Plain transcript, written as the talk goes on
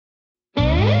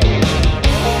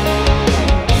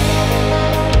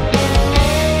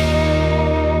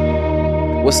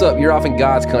What's up? You're off in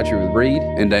God's country with Reid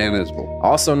and Dan Isbell,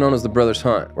 also known as the Brothers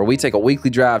Hunt, where we take a weekly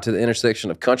drive to the intersection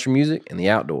of country music and the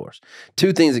outdoors.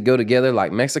 Two things that go together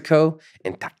like Mexico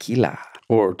and tequila.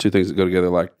 Or two things that go together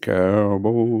like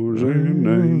cowboys and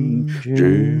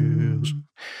angels.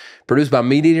 Produced by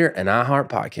MeatEater and iHeart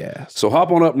Podcast. So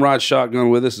hop on up and ride shotgun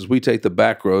with us as we take the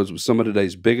back roads with some of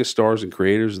today's biggest stars and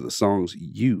creators of the songs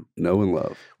you know and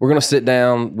love. We're going to sit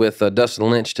down with Dustin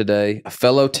Lynch today, a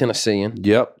fellow Tennessean.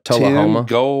 Yep. Tullahoma. 10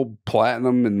 gold,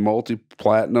 platinum, and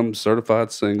multi-platinum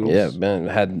certified singles. Yeah, man,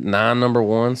 had 9 number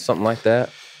ones, something like that.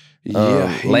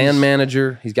 Yeah. Land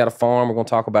manager. He's got a farm. We're going to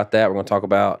talk about that. We're going to talk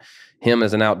about him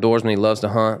as an outdoorsman. He loves to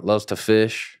hunt, loves to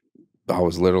fish. I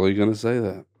was literally going to say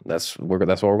that. That's what we're going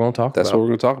to talk about. That's what we're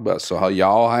going to talk about. So how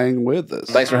y'all hang with us.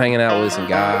 Thanks for hanging out with us in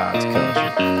God's country.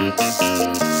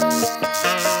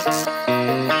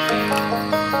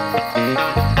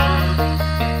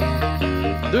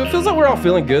 Dude, it feels like we're all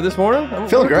feeling good this morning.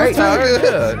 Feeling great.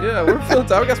 Yeah, we're feeling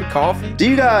tired. We got some coffee. Do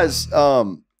you guys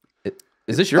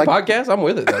Is this your podcast? I'm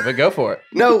with it though, but go for it.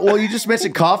 No, well, you just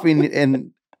mentioned coffee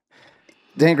and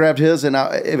Dan grabbed his, and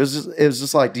it was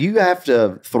just like, do you have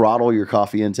to throttle your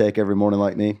coffee intake every morning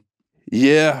like me?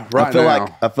 Yeah, I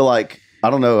feel like I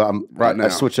don't know. Now. I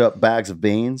switch up bags of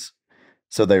beans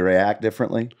so they react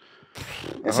differently.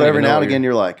 And so every now and again,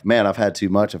 you're like, man, I've had too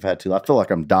much. I feel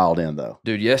like I'm dialed in though.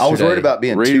 Dude, yesterday I was worried about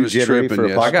being too jittery for a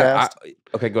podcast.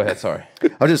 Okay, go ahead. Sorry. I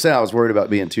was just saying I was worried about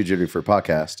being too jittery for a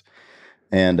podcast,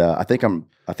 and I think I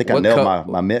nailed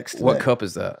my mix today. What cup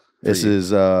is that? This is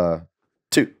 2.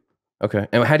 Okay.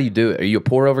 And how do you do it? Are you a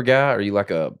pour over guy? Or are you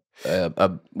like a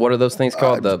what are those things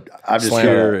called? I've just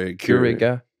Keurig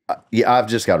guy? Yeah, I've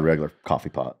just got a regular coffee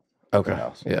pot. Okay.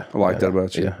 Yeah. I like that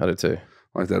about you. Yeah, I do too.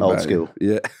 I like that Old about school.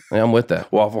 You. Yeah, I'm with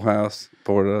that. Waffle House.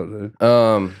 Pour it up,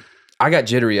 dude. I got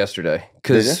jittery yesterday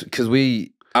because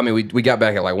we got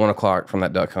back at like 1 o'clock from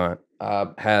that duck hunt. I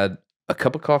had a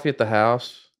cup of coffee at the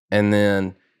house and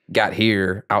then got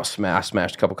here. I smashed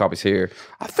a couple coffee here.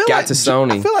 I feel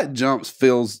like Jumps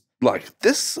feels like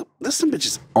this. Some bitch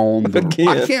is on the.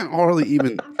 I can't hardly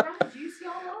even.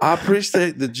 I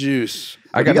appreciate the juice.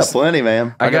 You got plenty,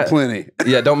 man. I got plenty.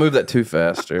 Yeah, don't move that too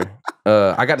fast, dude.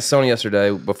 I got to Sony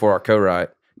yesterday before our co-write.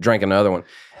 Drank another one,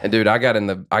 and dude, I got in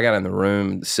the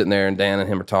room sitting there, and Dan and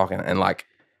him are talking, and like.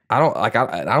 I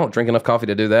don't drink enough coffee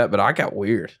to do that, but I got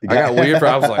weird. I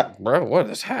was like, bro, what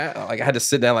is that? Like I had to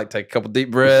sit down, like take a couple deep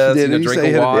breaths,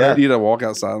 drink water. You had to walk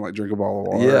outside and like drink a bottle of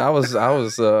water. Yeah, I was.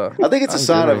 I think it's a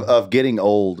sign of getting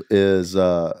old is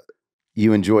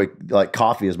you enjoy like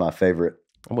coffee is my favorite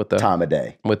time of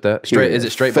day. With that, is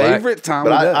it straight favorite black? time?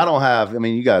 But of day. I don't have. I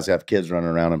mean, you guys have kids running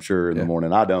around. I'm sure in the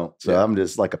morning. I don't. So I'm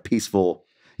just like a peaceful.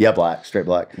 Yeah, black, straight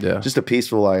black. Yeah. Just a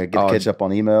peaceful, I get to catch up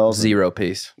on emails. Zero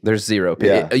peace. There's zero peace.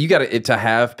 Yeah. You got to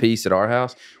have peace at our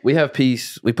house. We have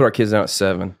peace. We put our kids down at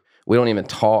 7. We don't even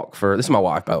talk for, this is my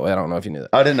wife, by the way. I don't know if you knew that.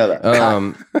 I didn't know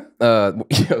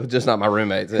that. Just not my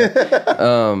roommates.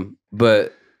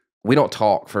 But we don't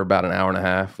talk for about an hour and a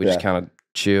half. We just kind of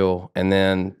chill. And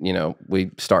then, we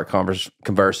start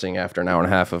conversing after an hour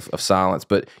and a half of silence.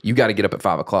 But you got to get up at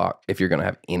 5 o'clock if you're going to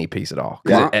have any peace at all.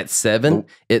 At 7,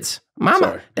 it's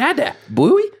mama, dada,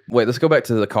 booey. Wait, let's go back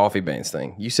to the coffee beans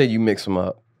thing. You said you mix them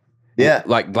up. Yeah.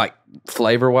 Like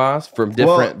flavor wise from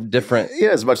different. Yeah,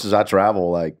 as much as I travel,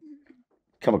 like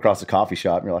come across a coffee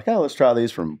shop and you're like, oh, let's try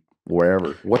these from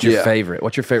wherever. What's your favorite?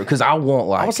 Because I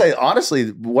would say,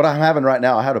 honestly, what I'm having right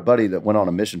now, I had a buddy that went on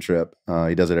a mission trip.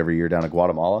 He does it every year down in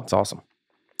Guatemala. It's awesome.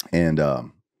 And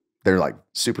they're like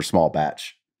super small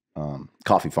batch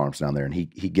coffee farms down there. And he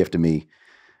gifted me,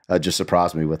 just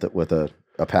surprised me with a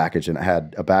package. And it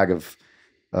had a bag of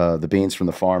the beans from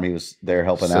the farm. He was there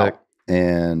helping out.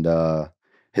 And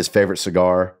his favorite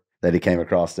cigar that he came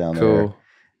across down there.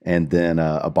 And then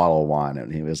a bottle of wine.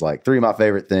 And he was like, 3 of my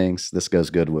favorite things. This goes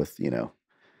good with,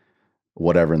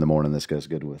 whatever in the morning. This goes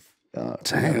good with.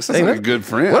 Dang, that's like a good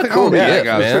friend. What a cool gift,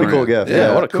 man. Pretty cool gift.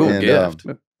 Yeah, what a cool gift.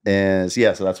 And so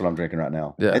that's what I'm drinking right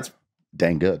now. Yeah. It's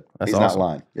dang good. He's awesome. not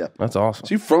lying. Yeah. That's awesome.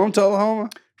 So you from Tullahoma?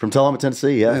 From Tullahoma,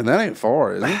 Tennessee, yeah. Man, that ain't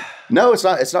far, is it? No, it's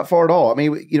not. It's not far at all. I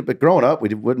mean, but growing up,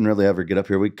 we wouldn't really ever get up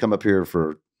here. We'd come up here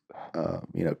for,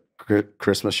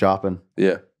 Christmas shopping.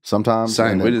 Yeah. Sometimes.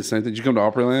 Same. We did the same thing. Did you come to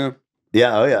Opryland?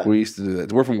 Yeah. Oh, yeah. We used to do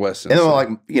that. We're from West And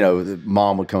Tennessee. then, the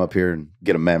mom would come up here and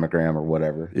get a mammogram or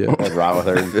whatever. Yeah. I'd ride with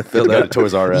her and go to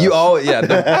Toys R Us.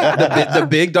 The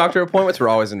big doctor appointments were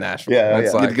always in Nashville.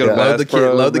 It's like, load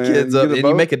the kids up, and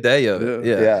you make a day of it.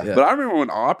 Yeah. But I remember when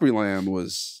Opryland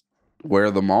was where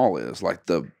the mall is, like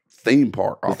the theme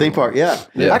park. The theme park, yeah.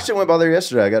 I actually went by there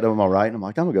yesterday. I got done with my ride, and I'm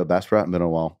like, I'm going to go to Bass Pro. I haven't been in a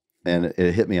while. And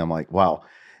it hit me. I'm like, wow.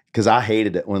 because I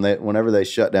hated it whenever they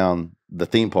shut down the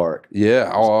theme park.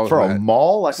 Yeah. For a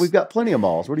mall, like we've got plenty of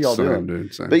malls. What are y'all doing?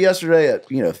 Dude, but yesterday at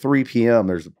 3 p.m.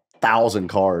 there's 1,000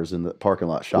 cars in the parking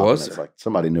lot shopping. It's like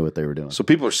somebody knew what they were doing. So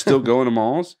people are still going to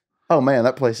malls? Oh man,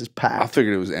 that place is packed. I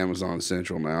figured it was Amazon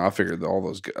Central now. I figured that all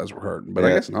those guys were hurting, but I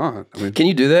guess not. I mean, can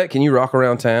you do that? Can you rock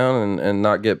around town and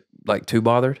not get like too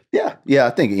bothered? Yeah. I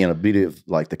think beauty of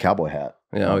like the cowboy hat.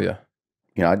 Yeah. Oh yeah.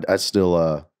 I still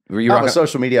on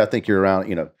social media. I think you're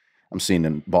around. I'm seen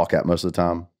in ball cap most of the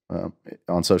time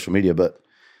on social media, but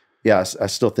yeah, I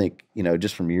still think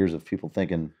just from years of people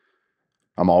thinking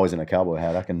I'm always in a cowboy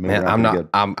hat. I can move around. I'm not. Good.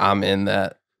 I'm in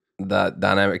that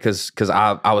dynamic because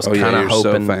I was kind of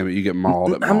hoping. So famous, you get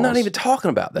mauled at malls. I'm not even talking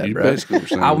about that, bro.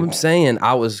 I'm saying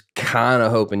I was kind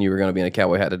of hoping you were going to be in a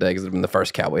cowboy hat today because it's been the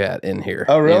first cowboy hat in here.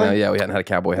 Oh really? Yeah, we hadn't had a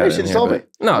cowboy hat. You should have told me.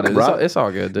 No, dude, it's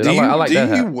all good, dude. I like that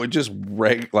hat. Would just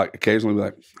occasionally be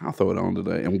like, I'll throw it on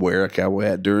today and wear a cowboy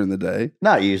hat during the day?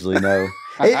 Not usually, no.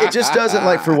 it just doesn't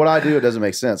like for what I do. It doesn't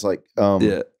make sense. Like,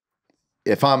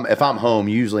 if I'm home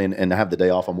usually and I have the day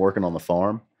off, I'm working on the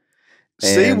farm.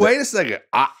 See, wait a second.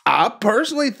 I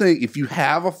personally think if you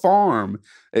have a farm,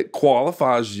 it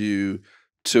qualifies you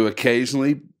to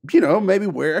occasionally, maybe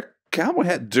wear a cowboy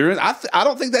hat during. I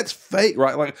don't think that's fake,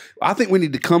 right? Like, I think we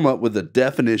need to come up with a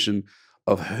definition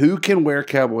of who can wear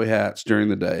cowboy hats during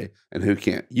the day and who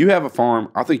can't. You have a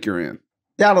farm. I think you're in.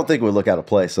 Yeah, I don't think we look out of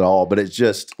place at all, but it's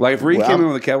just like if Reid came in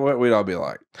with a cowboy hat, we'd all be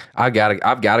like, I've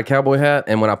got a cowboy hat,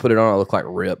 and when I put it on, I look like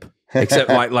Rip,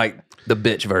 except like the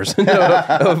bitch version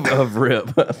of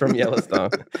Rip from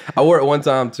Yellowstone. I wore it one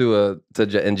time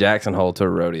in Jackson Hole to a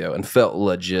rodeo and felt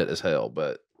legit as hell,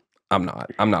 but I'm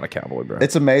not a cowboy, bro.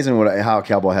 It's amazing how a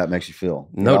cowboy hat makes you feel.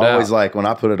 No doubt. Always like when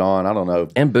I put it on, I don't know.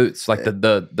 And boots, like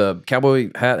the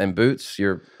cowboy hat and boots.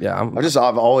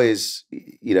 I've always,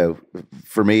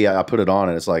 for me, I put it on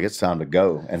and it's like it's time to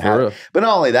go and have. But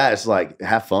not only that, it's like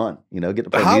have fun. Get to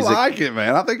play music. I like it,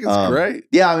 man. I think it's great.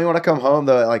 Yeah, I mean, when I come home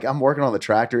though, like I'm working on the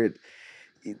tractor.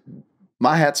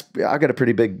 My hat's I got a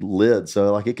pretty big lid,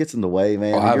 so like it gets in the way,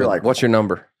 man. You're like, what's your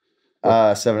number?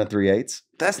 7 3/8.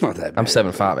 That's not that bad. I'm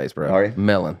 7 5/8, bro. Are you?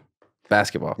 Melon.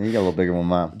 Basketball. You got a little bigger one than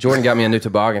mine. Jordan got me a new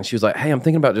toboggan. She was like, "Hey, I'm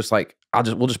thinking about just like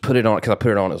we'll just put it on because I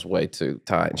put it on, it was way too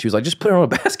tight." And she was like, "Just put it on a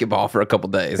basketball for a couple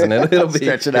days, and it'll be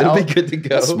stretch it it'll out. be good to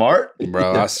go." That's smart,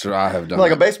 bro. I have done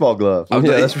like a baseball glove. Yeah,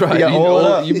 that's right.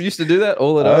 You used to do that.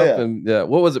 Oil it up, yeah. and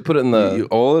what was it? Put it in the. You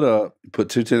oil it up. Put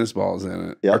 2 tennis balls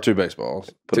in it, or 2 baseballs.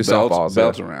 Put 2 softballs,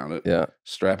 belts around it. Yeah.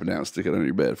 Strap it down. Stick it under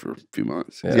your bed for a few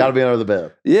months. It's got to be under the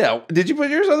bed. Yeah. Did you put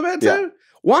yours on the bed too? Yeah.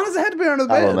 Why does it have to be under the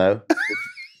bed? I don't know.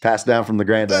 Passed down from the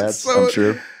granddads, I'm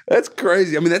sure. That's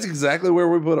crazy. I mean, that's exactly where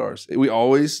we put ours. We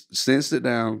always cinched it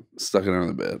down, stuck it under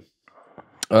the bed.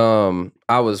 When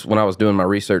I was doing my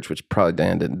research, which probably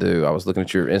Dan didn't do, I was looking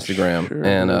at your Instagram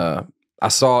and I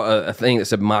saw a thing that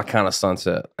said "My Kind of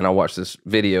Sunset," and I watched this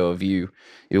video of you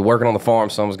were working on the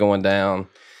farm, sun was going down,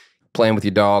 playing with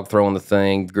your dog, throwing the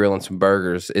thing, grilling some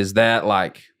burgers. Is that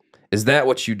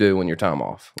what you do when your time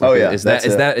off? Like, oh yeah, is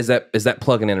that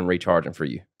plugging in and recharging for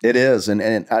you? It is, and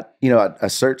I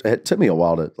searched. It took me a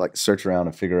while to like search around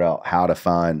and figure out how to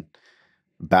find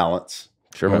balance.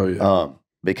 Sure, man. Oh, yeah.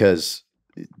 Because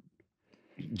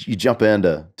you jump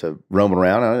into roaming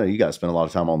around. I know you guys spend a lot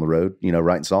of time on the road,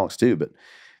 writing songs too, but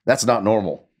that's not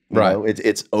normal. Right.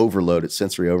 It's overload. It's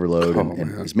sensory overload,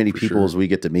 and as many people as we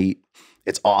get to meet,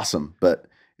 it's awesome, but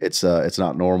it's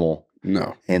not normal.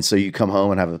 No. And so you come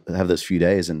home and have those few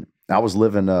days. And I was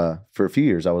living for a few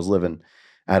years. I was living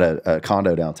at a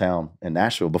condo downtown in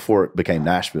Nashville before it became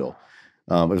Nashville.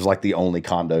 It was like the only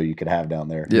condo you could have down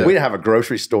there. Yeah. We didn't have a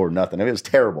grocery store, nothing. I mean, it was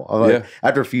terrible.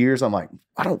 After a few years, I'm like,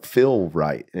 I don't feel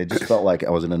right. It just felt like I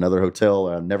was in another hotel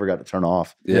and I never got to turn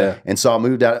off. Yeah. And so I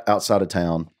moved outside of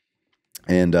town,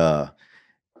 and I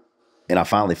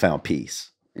finally found peace.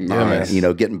 Nice.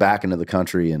 Getting back into the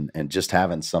country and just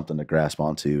having something to grasp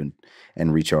onto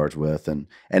and recharge with. And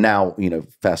now,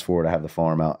 fast forward, I have the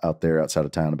farm out there outside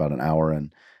of town about an hour,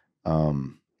 and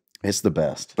it's the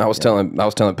best. I was telling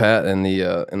Pat in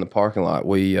the parking lot,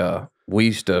 we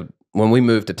used to, when we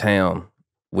moved to town,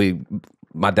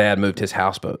 my dad moved his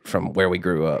houseboat from where we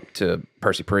grew up to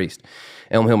Percy Priest,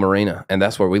 Elm Hill Marina, and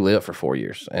that's where we lived for 4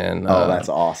 years. And that's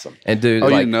awesome. And dude,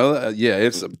 you know that? Yeah,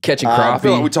 it's catching crappie. I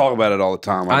feel like we talk about it all the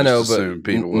time. I know, but assume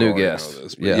people new would guests. know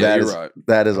this. Yeah, you're right.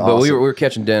 That is awesome. But we were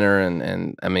catching dinner,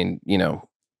 and I mean,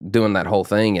 doing that whole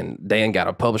thing, and Dan got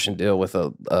a publishing deal with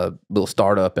a little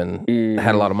startup and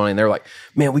had a lot of money. And they were like,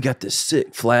 man, we got this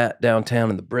sick flat downtown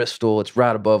in the Bristol. It's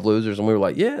right above Losers. And we were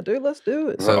like, yeah, dude, let's do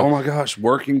it. So, oh my gosh,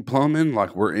 working plumbing,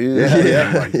 like we're in.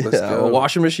 Like, let's go. A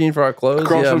washing machine for our clothes.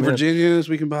 Across from Virginia's,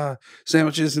 we can buy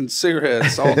sandwiches and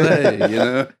cigarettes all day, you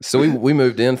know? So we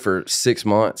moved in for 6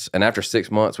 months, and after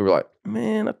 6 months, we were like,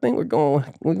 man, I think we're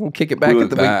gonna kick it back. We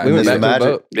went back to the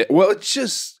boat. Yeah, well,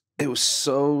 it was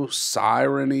so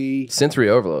siren-y. Sensory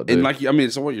overload, dude. And like, I mean,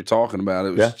 it's what you're talking about.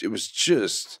 It was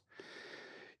just,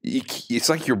 it's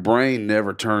like your brain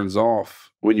never turns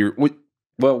off when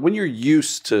you're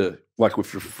used to, like,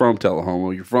 if you're from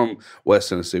Tullahoma, you're from West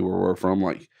Tennessee, where we're from,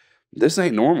 like, this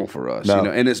ain't normal for us, you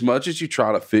know? And as much as you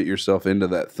try to fit yourself into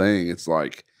that thing, it's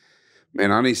like,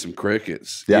 man, I need some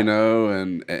crickets, you know?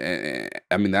 And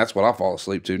I mean, that's what I fall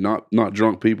asleep to, not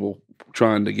drunk people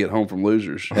trying to get home from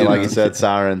Losers. And like you said,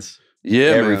 sirens. Yeah,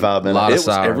 every 5 minutes. A lot of it was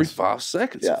sirens. Every 5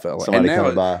 seconds, it felt like. Somebody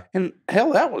coming by. And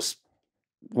hell, that was,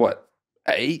 what,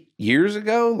 8 years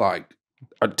ago? Like,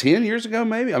 or 10 years ago,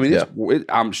 maybe? I mean,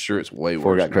 I'm sure it's way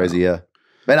Before worse it got crazy, yeah.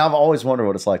 Man, I've always wondered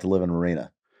what it's like to live in a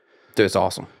marina. Dude, it's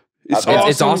awesome.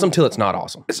 It's awesome till it's not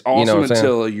awesome. It's awesome, you know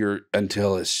what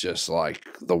until it's just like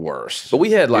the worst. But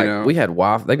we had we had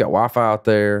Wi-Fi. They got Wi-Fi out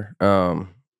there. But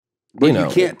you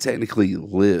can't technically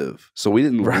live. So we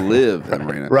didn't live in the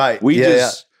marina. Right. We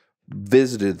just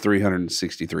visited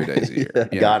 363 days a year.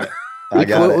 Got it.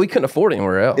 We couldn't afford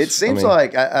anywhere else. It seems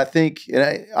like I think,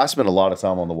 and I spent a lot of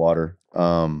time on the water.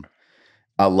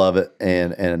 I love it,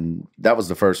 and that was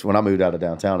the first when I moved out of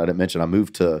downtown. I didn't mention I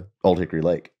moved to Old Hickory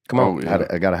Lake. Come on,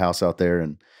 I got a house out there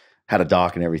and had a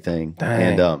dock and everything.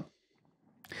 Dang. And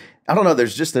I don't know.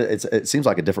 There's just it seems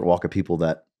like a different walk of people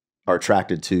that are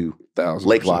attracted to 1000%.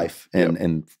 lake life,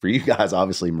 and for you guys,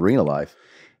 obviously marina life,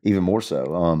 even more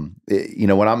so. You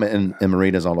know, when I'm in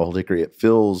marinas on Old Hickory, it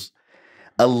feels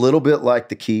a little bit like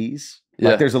the Keys.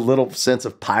 Like there's a little sense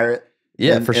of pirate.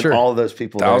 Yeah, for sure. All of those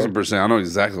people, 1000%. I know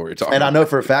exactly what you're talking about. And I know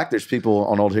for a fact there's people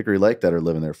on Old Hickory Lake that are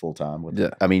living there full time.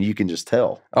 I mean, you can just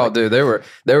tell. Oh, dude, there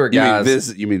were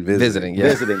guys. You mean visiting? Yeah.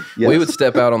 Visiting. Yes. We would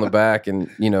step out on the back and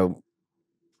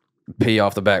pee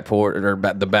off the back porch or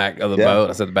the back of the boat.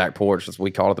 I said the back porch, as we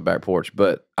call it the back porch.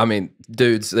 But I mean,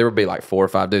 dudes, there would be like 4 or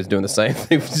 5 dudes doing the same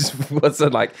thing. What's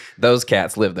it like? Those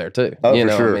cats live there too. Oh, you for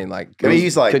know, sure. I mean,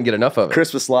 he's like couldn't get enough of it.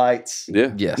 Christmas lights.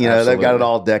 Yeah. Yes. You know, absolutely. they've got it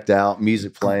all decked out,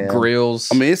 music playing, grills.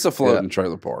 I mean, it's a floating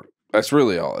trailer park. That's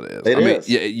really all it is. I mean,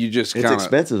 yeah, you just kind of. It's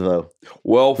expensive though.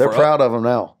 Well, they're proud of them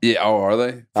now. Yeah. Oh, are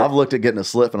they? I've looked at getting a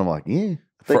slip and I'm like,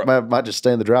 I think I might just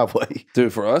stay in the driveway.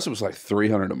 Dude, for us, it was like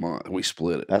 $300 a month. We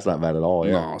split it. That's not bad at all.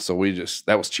 Yeah. No, so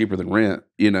that was cheaper than rent,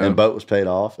 you know. And boat was paid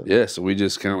off. Yeah, so we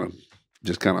just kind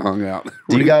of hung out.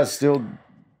 Do you guys still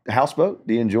houseboat?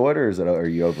 Do you enjoy it, or are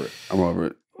you over it? I'm over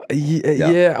it.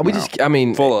 Yeah. We just, I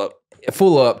mean,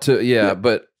 full up to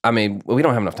but I mean, we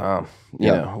don't have enough time, you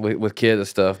know, with kids and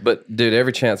stuff. But dude,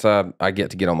 every chance I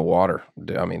get to get on the water,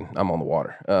 dude, I mean, I'm on the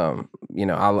water. You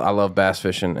know, I love bass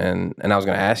fishing, and I was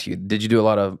going to ask you, did you do a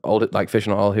lot of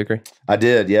fishing on Old Hickory? I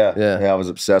did, yeah. I was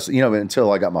obsessed,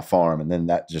 until I got my farm, and then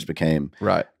that just became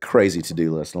crazy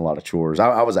to-do list and a lot of chores.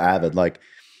 I was avid,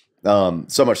 so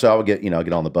much so I would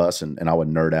get on the bus and I would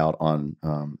nerd out on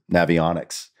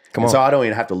Navionics. So I don't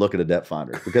even have to look at a depth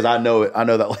finder because I know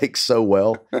that lake so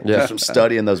well. Just from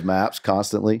studying those maps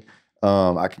constantly.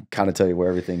 I can kind of tell you where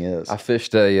everything is. I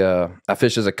fished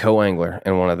as a co-angler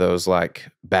in one of those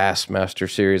like Bassmaster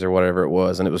series or whatever it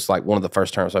was, and it was like one of the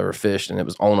first times I ever fished, and it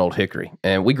was on Old Hickory.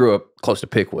 And we grew up close to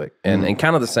Pickwick, and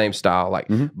kind of the same style, like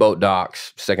boat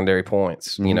docks, secondary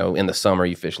points. You know, in the summer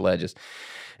you fish ledges.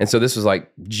 And so this was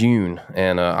like June,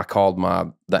 and I called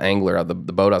the angler, the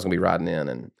boat I was going to be riding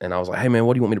in, and I was like, hey, man,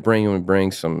 what do you want me to bring? You want to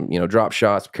bring some, drop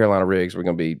shots, Carolina rigs? We're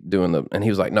going to be doing and he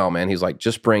was like, no, man. He's like,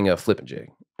 just bring a flipping jig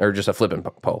or just a flipping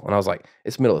pole. And I was like,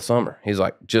 it's middle of summer. He's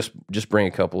like, just bring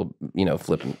a couple of,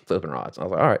 flipping rods. And I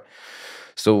was like, all right.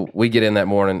 So we get in that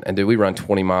morning, and we run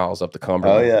 20 miles up the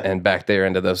Cumberland and back there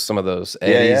into some of those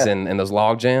eddies and those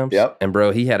log jams. Yep. And bro,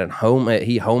 he had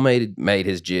homemade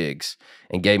his jigs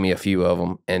and gave me a few of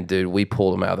them. And dude, we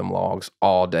pulled him out of them logs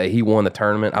all day. He won the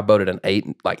tournament. I boated an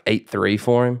 8.3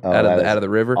 for him out of the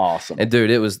river. Awesome. And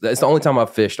dude, it's the only time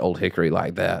I've fished Old Hickory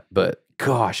like that. But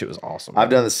gosh, it was awesome. I've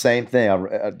done the same thing.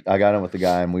 I got in with the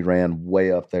guy and we ran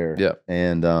way up there. Yeah.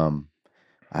 And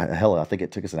I think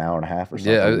it took us an hour and a half or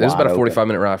something. Yeah, it was about a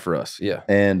 45-minute ride for us. Yeah.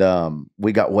 And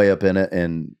we got way up in it,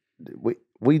 and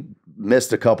we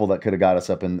missed a couple that could have got us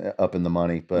up in the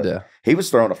money. But he was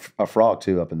throwing a frog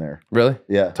too up in there. Really?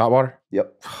 Yeah. Top water?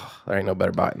 Yep. There ain't no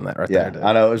better bite than that right there. Dude.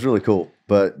 I know. It was really cool.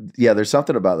 But yeah, there's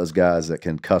something about those guys that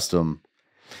can custom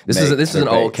This is an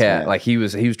old cat. Man. Like he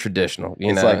was traditional.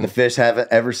 It's like the fish haven't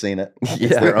ever seen it.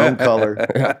 It's their own color.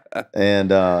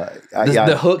 And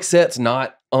the hook set's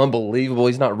not unbelievable.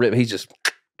 He's not ripped. He's just.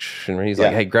 And he's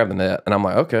like, "Hey, grab the net," and I'm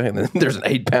like, "Okay." And then there's an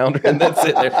 8-pounder, and that's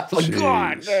it there. It's like,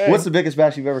 God, dang. What's the biggest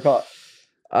bass you've ever caught?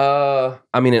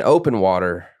 I mean, in open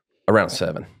water, around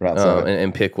 7. Around 7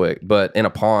 in Pickwick, but in a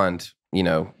pond,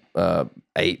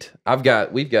 8.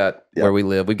 We've got where we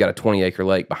live. We've got a 20-acre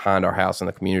lake behind our house in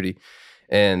the community,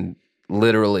 and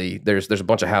literally, there's a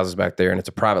bunch of houses back there, and it's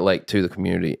a private lake to the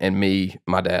community. And me,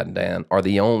 my dad, and Dan are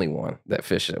the only one that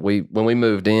fish it. When we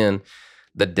moved in,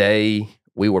 the day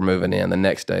we were moving in, the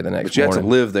next day, but you had to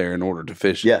live there in order to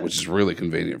fish it, which is really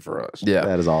convenient for us. Yeah.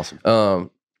 That is awesome.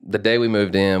 The day we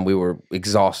moved in, we were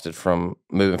exhausted from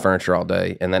moving furniture all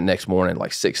day. And that next morning,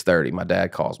 like 6:30, my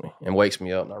dad calls me and wakes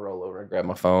me up. And I roll over and grab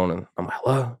my phone. And I'm like,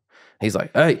 hello? He's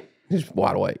like, hey. He's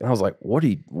wide awake. And I was like, what?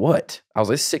 I was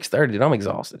like, it's 6:30, dude. I'm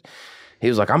exhausted. He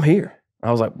was like, I'm here.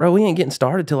 I was like, bro, we ain't getting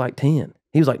started till like 10.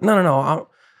 He was like, no.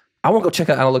 I want to go check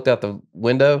out. And I looked out the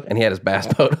window, and he had his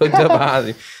bass boat hooked up behind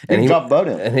him. And he dropped the boat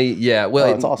in. And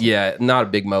that's awesome. Yeah, not a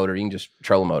big motor. You can just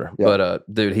trolling motor. Yep.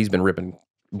 But dude, he's been ripping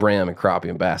brim and crappie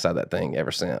and bass out of that thing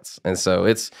ever since. And so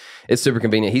it's super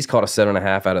convenient. He's caught a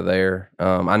 7.5 out of there.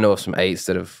 I know of some 8s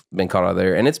that have been caught out of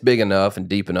there, and it's big enough and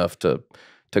deep enough to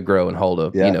grow and hold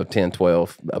a 10,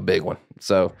 12, a big one.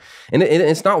 So, and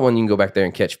it's not one you can go back there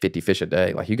and catch 50 fish a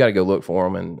day. Like you got to go look for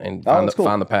them and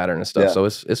find the pattern and stuff. Yeah. So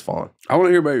it's fun. I want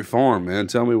to hear about your farm, man.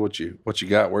 Tell me what you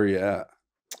got. Where you at?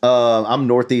 I'm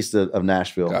northeast of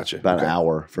Nashville. Gotcha. About an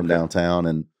hour from downtown,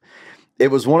 and it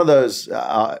was one of those.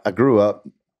 I grew up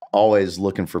always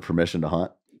looking for permission to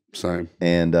hunt. Same.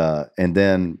 And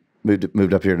then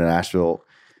moved up here to Nashville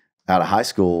out of high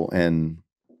school, and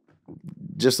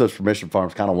just those permission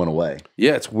farms kind of went away.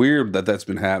 Yeah, it's weird that's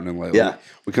been happening lately. Yeah.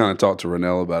 We kind of talked to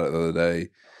Rennell about it the other day.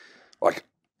 Like,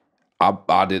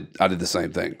 I did the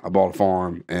same thing. I bought a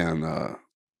farm, and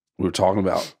we were talking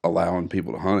about allowing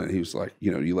people to hunt it. He was like,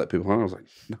 you let people hunt? I was like,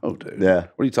 no, dude. Yeah.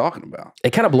 What are you talking about?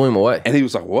 It kind of blew him away. And he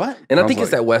was like, what? And I think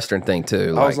it's that Western thing,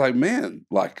 too. I was like, man,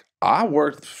 like, I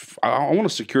want to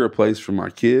secure a place for my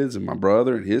kids and my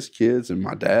brother and his kids and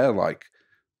my dad. Like,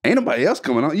 ain't nobody else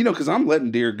coming on, because I'm letting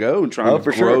deer go and trying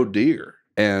to grow deer.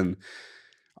 And,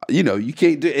 you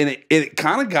can't do it. And it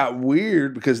kind of got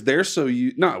weird because they're so,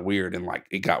 not weird and like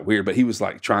it got weird, but he was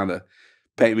like trying to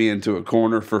paint me into a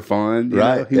corner for fun. You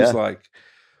know? He was like,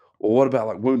 well, what about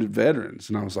like wounded veterans?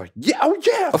 And I was like,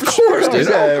 of course,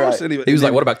 dude. Of course. Anyway, he was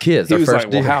like, what about kids? He was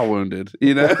like, well, how wounded?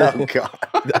 Oh, God.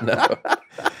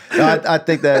 No, I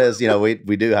think that is,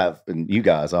 we do have, and you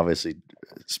guys obviously,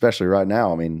 especially right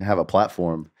now, I mean, have a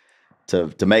platform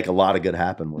to make a lot of good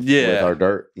happen with our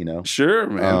dirt, Sure,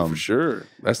 man, for sure.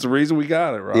 That's the reason we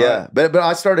got it, right? Yeah, but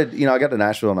I started, I got to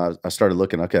Nashville and I started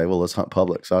looking, okay, well, let's hunt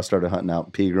public. So I started hunting out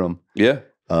in Pegram. Yeah.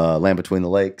 Land Between the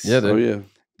Lakes. Yeah, dude. Oh, yeah.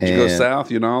 Did you go south,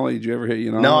 Unali? Did you ever hit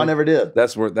Unali? No, I never did.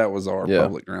 That was our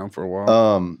public ground for a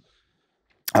while.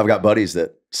 I've got buddies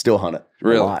that still hunt it.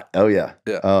 Really? A lot. Oh, yeah.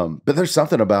 Yeah. But there's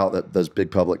something about those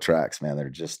big public tracks, man. They're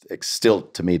just still,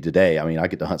 to me today, I mean, I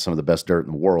get to hunt some of the best dirt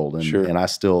in the world, and I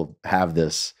still have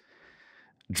this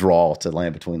draw to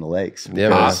Land Between the Lakes.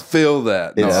 Yeah, I feel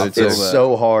that. It's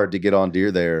so hard to get on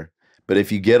deer there. But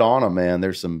if you get on them, man,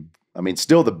 there's some, I mean,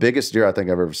 still the biggest deer I think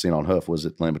I've ever seen on hoof was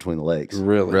at Land Between the Lakes.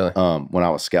 Really? When I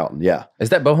was scouting, yeah. Is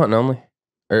that bow hunting only?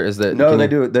 Or is that no? They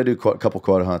do a couple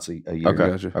quota hunts a year. Okay,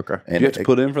 gotcha. Okay. And you have to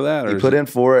put in for that. Or you put in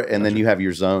for it, and then you have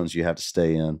your zones you have to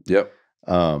stay in. Yep.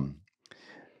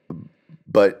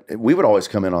 But we would always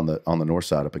come in on the north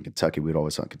side up in Kentucky. We'd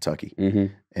always hunt Kentucky,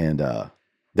 and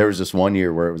there was this one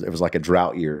year where it was like a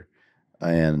drought year,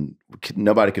 and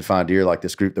nobody could find deer. Like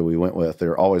this group that we went with, they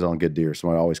were always on good deer.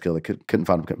 Somebody always killed it. Couldn't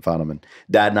find them. And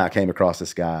Dad and I came across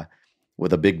this guy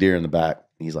with a big deer in the back.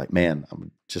 He's like, man,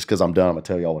 just because I'm done, I'm gonna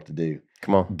tell y'all what to do.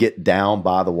 Come on. Get down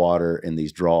by the water in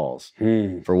these draws.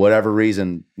 For whatever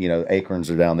reason,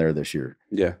 acorns are down there this year.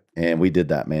 Yeah. And we did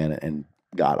that, man, and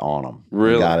got on them.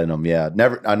 Really? Got in them, yeah.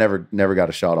 I never got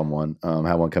a shot on one.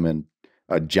 Had one come in,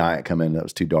 a giant come in that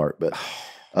was too dark. But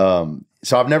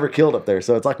so I've never killed up there.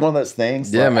 So it's like one of those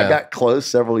things. Yeah, like, man. I got close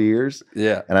several years.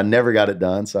 Yeah. And I never got it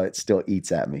done, so it still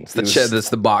eats at me. It's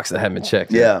the box that hadn't been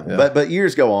checked. Yeah. But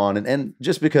years go on, and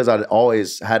just because I'd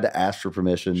always had to ask for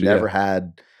permission, never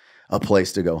had a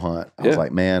place to go hunt. I was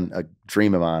like, man, a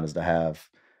dream of mine is to have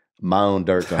my own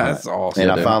dirt to hunt. That's awesome. And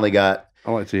I finally got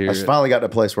finally got to a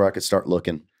place where I could start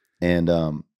looking. And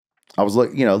I was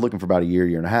looking for about a year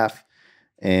and a half,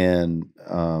 and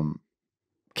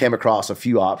came across a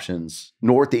few options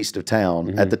northeast of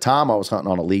town. At the time I was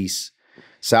hunting on a lease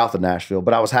south of Nashville,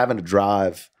 but I was having to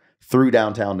drive through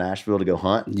downtown Nashville to go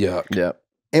hunt. Yeah. Yeah.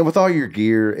 And with all your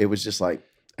gear, it was just like,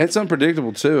 It's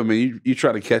unpredictable too. I mean, you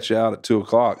try to catch out at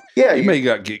 2:00. yeah, you may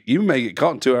get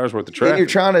caught in 2 hours worth of traffic. and you're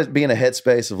trying to be in a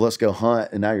headspace of let's go hunt,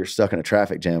 and now you're stuck in a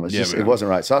traffic jam. It wasn't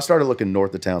right. So I started looking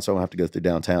north of town, so I don't have to go through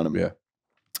downtown. And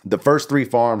the first 3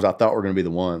 farms I thought were going to be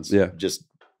the ones. Just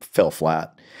fell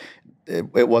flat.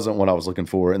 It wasn't what I was looking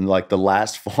for. And like the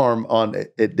last farm on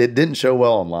it didn't show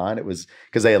well online. It was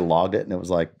because they had logged it, and it was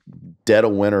like dead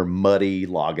of winter, muddy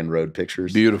logging road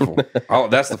pictures. Beautiful. Oh,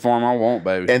 that's the farm I want,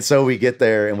 baby. And so we get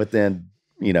there, and within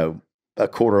a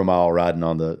quarter of a mile riding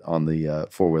on the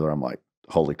 4-wheeler, I'm like,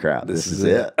 holy crap, this is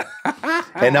it.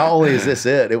 And not only is this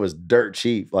it was dirt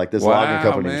cheap. Like this logging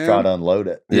company was trying to unload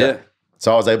it. Yeah.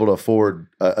 So I was able to afford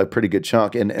a pretty good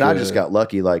chunk, and I just got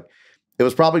lucky. Like it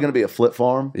was probably going to be a flip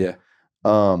farm. Yeah.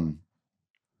 I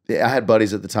had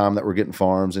buddies at the time that were getting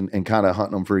farms and kind of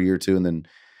hunting them for a year or two, and then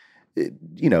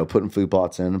putting food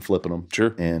plots in and flipping them.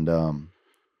 Sure. And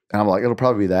I'm like, it'll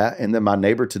probably be that. And then my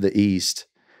neighbor to the east,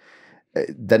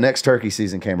 the next turkey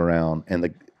season came around,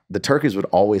 and the turkeys would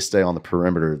always stay on the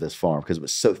perimeter of this farm because it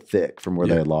was so thick from where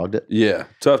they had logged it. Yeah,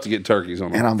 tough to get turkeys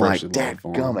on. And I'm like,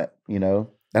 dadgummit,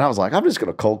 And I was like, I'm just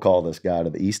going to cold call this guy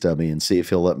to the east of me and see if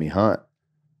he'll let me hunt.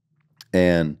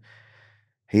 And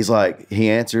he's like, he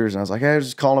answers, and I was like, hey, I was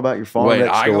just calling about your farm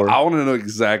next door. I want to know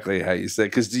exactly how you say it.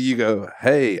 Because do you go,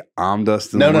 hey, I'm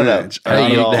Dustin No. Lynch.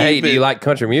 Hey, do you like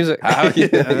country music?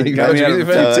 Keep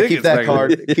that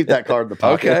card in the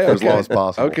pocket for as long as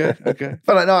possible. Okay.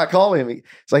 But I call him.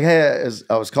 It's like, hey,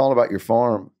 I was calling about your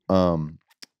farm,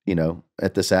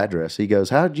 at this address. He goes,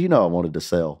 how did you know I wanted to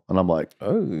sell? And I'm like,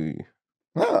 Oh.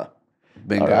 huh.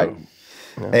 Bingo. All right.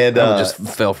 Yeah. And That just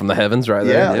fell from the heavens right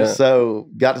there. Yeah. So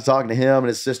got to talking to him, and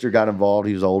his sister got involved.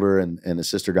 He was older, and his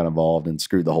sister got involved and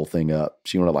screwed the whole thing up.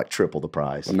 She wanted to like triple the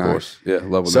price. Of course. Yeah.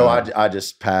 Level So down. I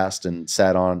just passed and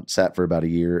sat for about a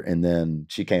year, and then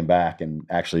she came back and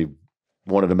actually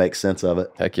wanted to make sense of it.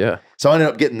 Heck yeah. So I ended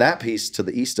up getting that piece to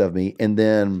the east of me, and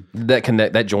then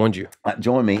That joined you.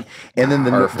 joined me. And then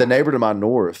the neighbor to my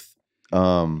north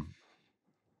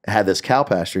had this cow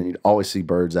pasture, and you'd always see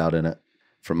birds out in it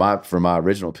from my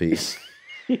original piece.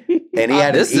 And he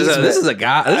had this is a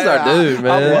guy. This is our dude,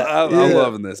 man. I'm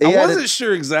loving this. He I had wasn't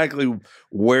sure exactly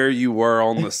where you were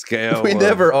on the scale. We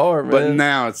never are, man. But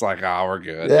now it's like, oh, we're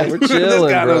good. Yeah, we're This chilling,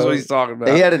 guy knows bro. what he's talking about.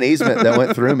 He had an easement that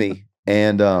went through me,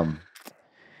 and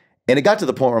it got to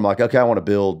the point where I'm like, okay, I want to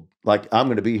build. Like, I'm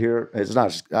going to be here. It's not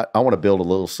just, I want to build a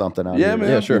little something out here. Man.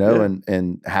 Yeah, sure.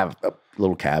 And have a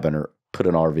little cabin or put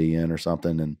an RV in or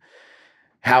something. And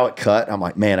how it cut, I'm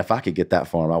like, man, if I could get that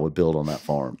farm, I would build on that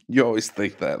farm. You always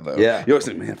think that, though. Yeah. You always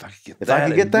think, man, if I could get If that. I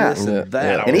could get that. And, this and that.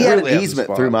 Yeah. I And he would had really an have the easement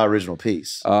spot. through my original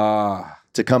piece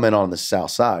to come in on the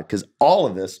south side, because all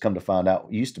of this, come to find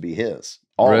out, used to be his.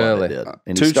 All Really? of it did.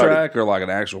 And he 2-track or like an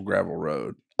actual gravel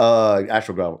road?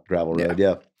 actual gravel road,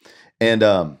 yeah.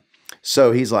 And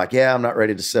so he's like, yeah, I'm not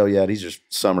ready to sell yet. He's just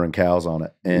summering cows on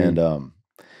it. And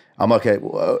I'm okay.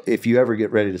 Well, if you ever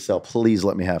get ready to sell, please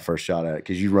let me have first shot at it,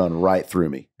 because you run right through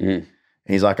me. And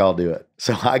he's like, I'll do it.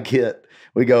 So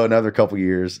we go another couple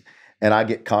years, and I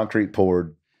get concrete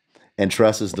poured and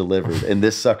trusses delivered, and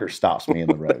this sucker stops me in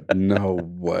the road. No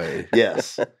way.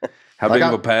 Yes. How Like big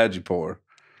of a pad you pour?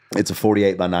 It's a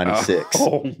 48 by 96.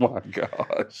 Oh my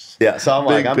gosh. Yeah. So I'm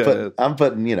like, Big I'm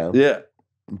putting, Yeah.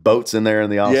 boats in there in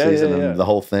the off season and the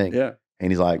whole thing. Yeah.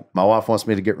 And he's like, my wife wants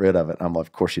me to get rid of it. I'm like,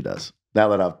 of course she does. Now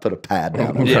that I've put a pad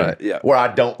down on it, Right. Yeah. where I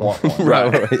don't want one.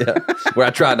 Right. Yeah. Where I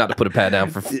tried not to put a pad down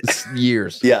for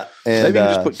years. Yeah. And Maybe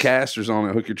you just put casters on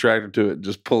it, hook your tractor to it,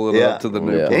 just pull it up to the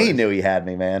new Yeah. and place. he knew he had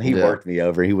me, man. He Yeah. worked me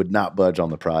over. He would not budge on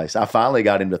the price. I finally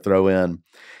got him to throw in.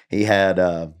 He had,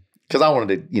 because I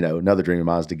wanted to, another dream of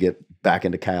mine is to get back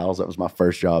into cows. That was my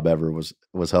first job ever, was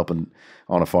helping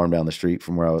on a farm down the street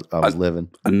from where I was living.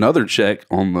 Another check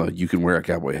on the you can wear a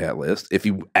cowboy hat list. If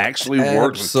you actually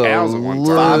worked with cows at one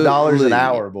time. $5 an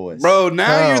hour, boys. Bro,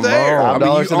 now you're Come there. on. I mean,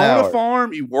 $5 you an own hour. a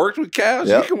farm, you worked with cows,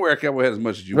 Yep. you can wear a cowboy hat as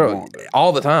much as you Bro, want. Dude.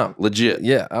 all the time. Legit.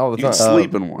 Yeah, all the You time. can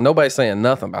sleep in one. Nobody's saying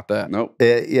nothing about that. Nope.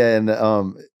 Yeah,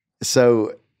 and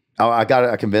so I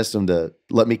convinced him to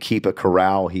let me keep a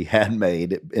corral he had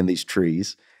made in these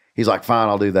trees. He's like, fine,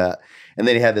 I'll do that. And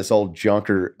then he had this old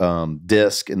junker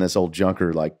disc and this old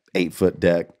junker, like 8-foot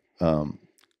deck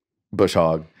bush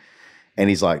hog. And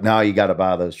he's like, no, you got to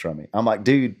buy those from me. I'm like,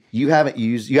 dude, you haven't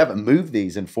moved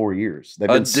these in 4 years. They've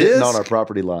been sitting on our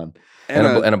property line And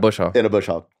a bush hog. in a bush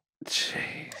hog. Jeez.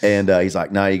 And he's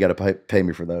like, no, you got to pay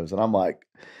me for those. And I'm like,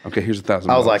 Okay, here's $1,000.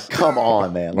 I was like, come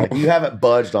on, man. Like, you haven't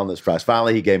budged on this price.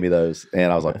 Finally, he gave me those.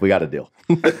 And I was like, we got a deal.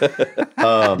 You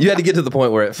had to get to the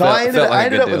point where it So felt, I ended felt like I a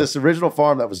ended good up with deal. this original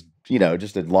farm that was,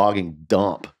 just a logging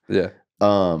dump. Yeah.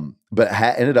 But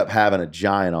ended up having a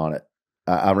giant on it.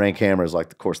 I ran cameras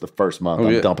like, of course, the first month.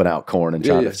 I'm dumping out corn and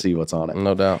trying to see what's on it.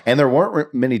 No doubt. And there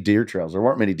weren't many deer trails. There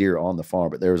weren't many deer on the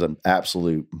farm, but there was an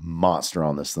absolute monster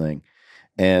on this thing.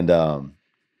 And I'm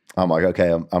like,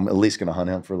 okay, I'm at least going to hunt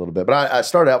him for a little bit. But I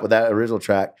started out with that original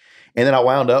track, and then I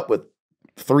wound up with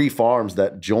 3 farms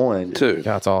that joined. Dude,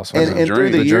 that's awesome. And through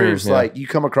the years, like you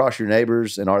come across your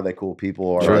neighbors, and are they cool people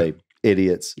or are they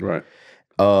idiots? Right.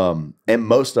 And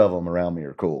most of them around me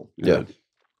are cool. Yeah.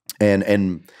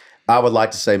 And I would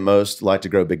like to say most like to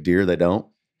grow big deer. They don't.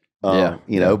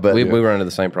 You know, but we run into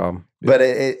the same problem. But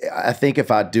I think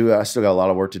if I do, I still got a lot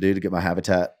of work to do to get my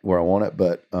habitat where I want it.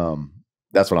 But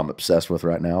that's what I'm obsessed with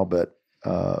right now. But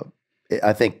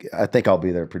I think I'll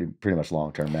be there pretty much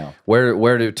long term now.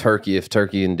 Where do if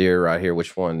turkey and deer right here,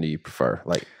 which one do you prefer?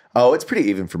 Like, oh, it's pretty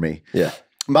even for me. Yeah.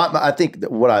 I think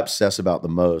that what I obsess about the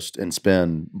most and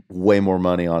spend way more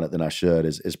money on it than I should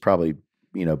is probably,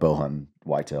 you know, bow hunting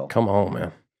whitetail. Come on,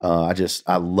 man.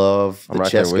 I love the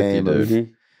chess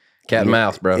game. Cat and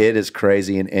mouse, bro. It is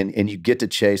crazy. And you get to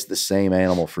chase the same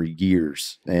animal for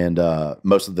years. And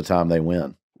most of the time they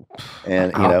win.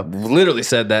 And, you know, literally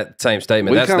said that same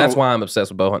statement. That's why I'm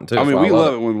obsessed with bow hunting too. I mean, we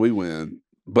love it when we win,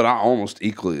 but I almost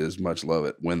equally as much love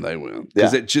it when they win.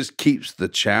 Because it just keeps the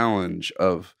challenge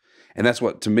of, and that's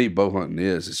what, to me, bow hunting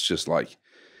is. It's just like,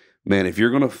 man, if you're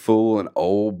gonna fool an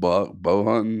old buck bow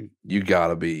hunting, you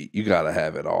gotta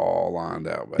have it all lined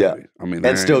out, baby. Yeah. I mean,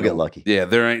 and still get lucky.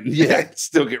 Yeah,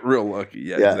 still get real lucky.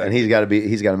 Yeah, exactly. And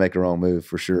he's got to make a wrong move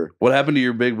for sure. What happened to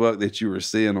your big buck that you were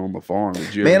seeing on the farm?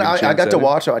 Did you Man, I got to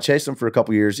watch him. I chased him for a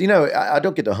couple years. You know, I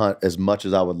don't get to hunt as much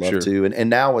as I would love to, and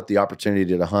now with the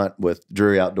opportunity to hunt with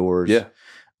Drury Outdoors,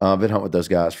 I've been hunting with those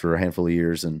guys for a handful of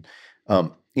years, and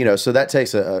you know, so that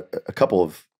takes a couple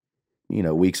of, you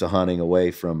know, weeks of hunting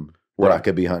away from what I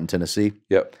could be hunting Tennessee.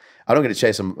 Yep. I don't get to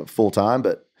chase him full time,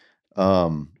 but I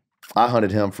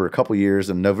hunted him for a couple years.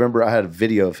 In November, I had a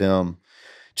video of him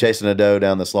chasing a doe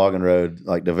down this logging road,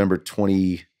 like November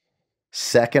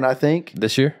 22nd, I think.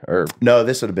 This year? Or no,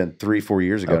 this would have been 3-4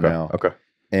 years ago now. Okay.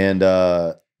 And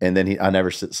then I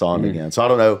never saw him again. So I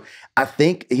don't know. I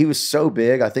think he was so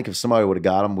big. I think if somebody would have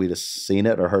got him, we'd have seen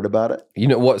it or heard about it. You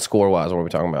know what score-wise? What are we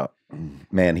talking about?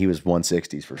 Man, he was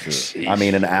 160s for sure. Sheesh. I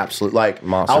mean, an absolute, like,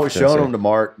 monster. I was showing him to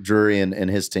Mark Drury and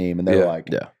his team, and they were like,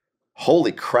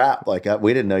 holy crap, like,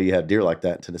 we didn't know you had deer like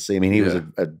that in Tennessee. I mean, he was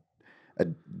a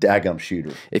daggum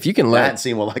shooter. If you can I hadn't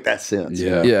seen one like that since.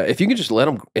 Yeah. If you can just let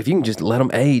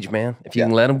them age, man. If you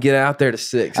can let them get out there to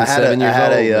 6 and 7 years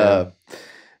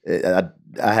old.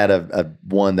 I had a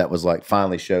one that was like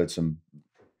finally showed some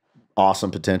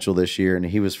awesome potential this year, and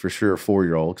he was for sure a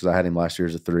 4-year-old because I had him last year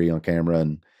as a 3 on camera,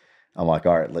 and I'm like,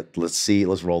 all right,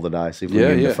 let's roll the dice, see if we can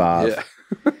get him to 5.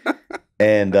 Yeah.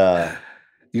 And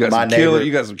you got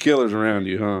some killers around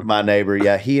you, huh? My neighbor,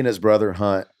 he and his brother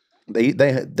hunt.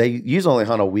 They usually only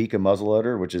hunt a week of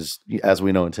muzzleloader, which is, as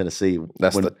we know in Tennessee,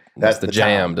 that's the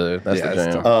jam, dude. That's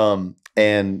the jam.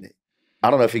 And I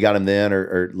don't know if he got him then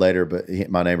or later, but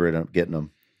my neighbor ended up getting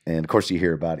him. And of course, you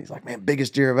hear about it. He's like, man,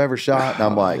 biggest deer I've ever shot. And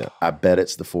I'm like, I bet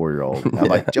it's the 4-year-old. I'm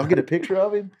like, did y'all get a picture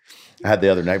of him? I had the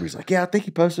other neighbor. He's like, yeah, I think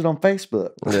he posted on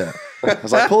Facebook. Yeah. I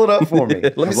was like, pull it up for me.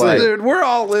 Let me see. Dude, we're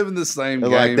all living the same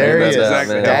game. Like, there he is.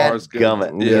 Exactly how ours goes.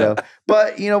 Gummit, you know?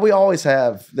 But, you know, we always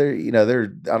have, I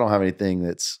don't have anything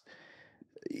that's,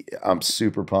 I'm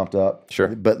super pumped up. Sure.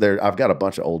 But I've got a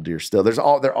bunch of old deer still.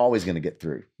 They're always going to get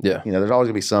through. Yeah. You know, there's always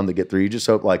going to be some that get through. You just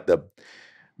hope like the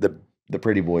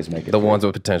pretty boys make it. The ones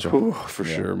with potential. Ooh, for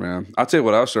sure, man. I'll tell you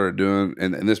what I started doing,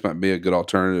 and this might be a good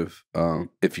alternative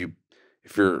if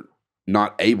you're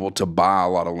not able to buy a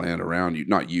lot of land around you,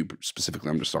 not you specifically,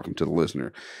 I'm just talking to the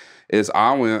listener, is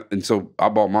I went, and so I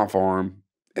bought my farm,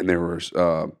 and there was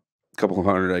a couple of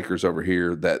 100 acres over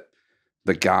here that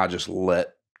the guy just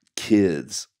let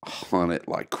kids hunt it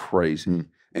like crazy.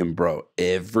 And bro,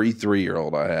 every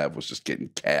 3-year-old I have was just getting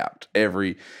capped.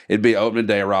 It'd be opening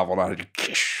day arrival, and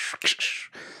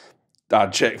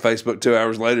I'd check Facebook 2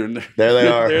 hours later, and there they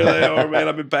are. There they are, man.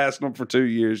 I've been passing them for 2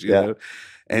 years, you know.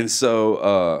 And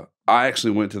so I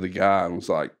actually went to the guy and was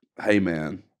like, "Hey,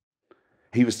 man,"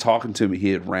 he was talking to me. He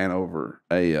had ran over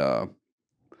a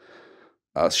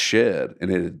shed,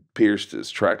 and it had pierced his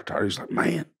tractor tire. He's like,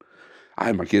 "Man," I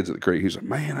had my kids at the creek. He's like,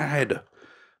 "Man, I had to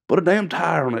put a damn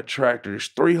tire on that tractor. It's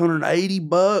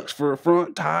 $380 for a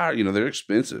front tire. You know, they're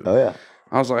expensive." Oh, yeah.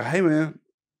 I was like, "Hey, man,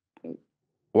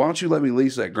 why don't you let me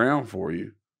lease that ground for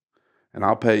you, and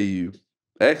I'll pay you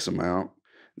X amount.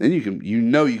 Then you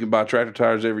can buy tractor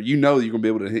tires you're going to be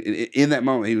able to." In that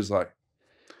moment, he was like,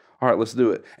 "All right, let's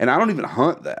do it." And I don't even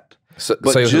hunt that. So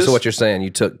what you're saying, you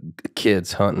took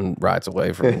kids hunting rights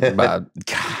away from by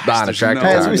buying a tractor.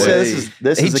 As we said,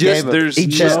 this is a game of chess. He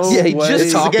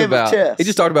just talked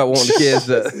about wanting the kids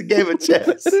to. It's a game of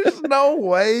chess. There's no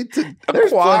way to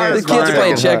acquire the kids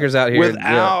playing checkers out here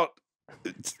without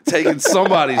taking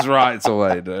somebody's rights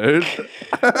away, dude.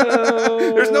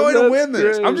 There's no way to win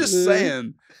this. I'm just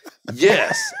saying.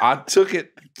 Yes, I took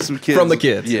it some kids from the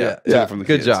kids. Yeah, took it from the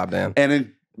kids. Good job, Dan. And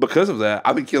then because of that,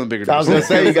 I've been killing bigger deer. I was going to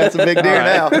say, you got some big deer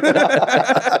now.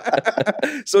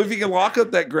 So if you can lock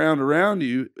up that ground around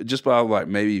you just by like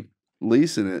maybe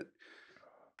leasing it,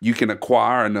 you can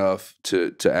acquire enough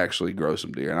to actually grow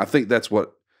some deer. And I think that's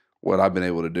what I've been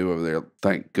able to do over there.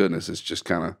 Thank goodness. It's just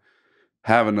kind of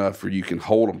have enough where you can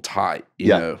hold them tight, you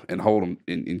know, and hold them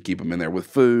and keep them in there with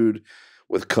food,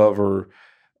 with cover,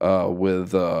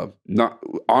 not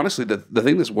honestly, the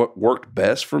thing that's what worked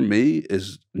best for me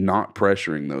is not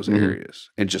pressuring those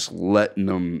areas and just letting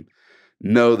them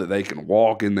know that they can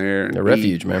walk in there and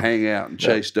refuge, man, hang out and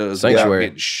chase does sanctuary,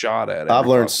 getting shot at. I've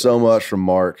learned so much from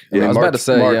Mark. I was about to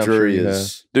say, Mark Drury he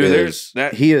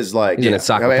is like he's an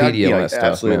encyclopedia on that stuff,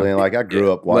 absolutely. Man. And like I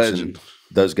grew up watching legend.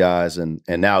 Those guys and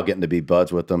now getting to be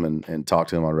buds with them and talk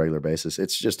to them on a regular basis.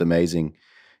 It's just amazing,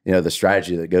 you know, the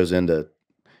strategy that goes into.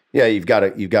 Yeah, you've got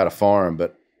a farm,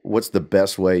 but what's the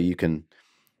best way you can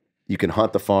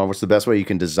hunt the farm? What's the best way you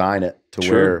can design it to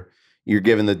where you're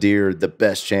giving the deer the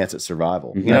best chance at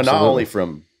survival? You know, not only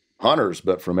from hunters,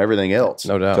 but from everything else.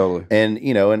 No doubt. Totally. And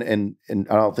you know, and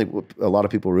I don't think what a lot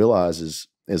of people realize is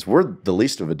we're the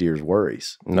least of a deer's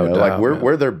worries. No doubt. Like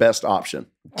we're their best option.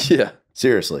 Yeah.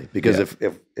 Seriously, because if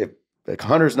a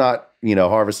hunter's not, you know,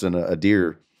 harvesting a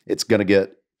deer, it's going to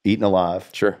get eaten alive.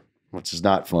 Sure. Which is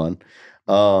not fun.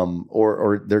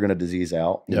 Or they're going to disease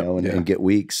out, you know, and get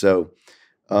weak. So,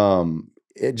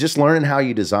 just learning how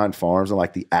you design farms and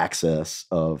like the access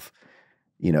of,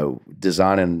 you know,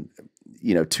 designing,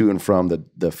 you know, to and from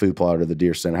the food plot or the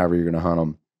deer stand, however you're going to hunt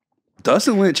them.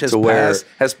 Dustin Lynch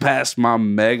has passed my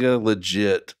mega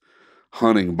legit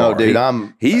hunting bar. Oh, dude,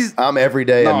 I'm every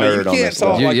day a nerd on this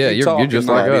stuff. You're just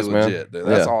like us, man. Legit, dude.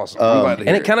 That's awesome.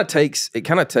 And it kind of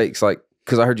takes like,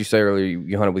 because I heard you say earlier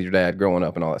you hunted with your dad growing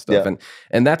up and all that stuff,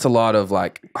 and that's a lot of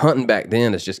like hunting back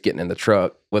then is just getting in the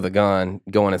truck with a gun,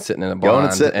 going and sitting in a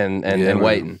blind and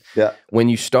waiting. Yeah. When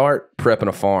you start prepping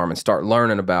a farm and start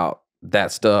learning about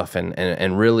that stuff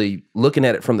and really looking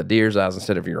at it from the deer's eyes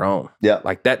instead of your own,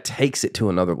 like that takes it to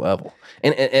another level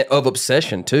and of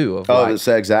obsession too.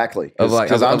 Exactly.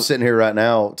 Because I'm sitting here right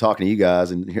now talking to you guys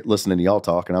and listening to y'all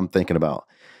talk, and I'm thinking about,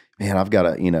 man, I've got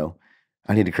to, you know.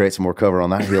 I need to create some more cover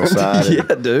on that hillside.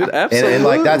 Dude, absolutely. And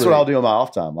like that's what I'll do on my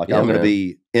off time. Like I'm going to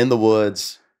be in the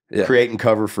woods creating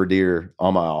cover for deer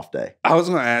on my off day. I was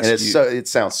going to ask you. It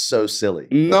sounds so silly.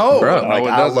 No, bro. Like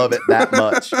I love it that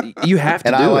much. You have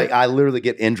to and do it. I literally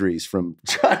get injuries from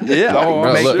trying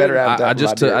to make better habitat.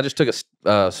 I just took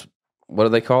a what do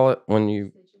they call it when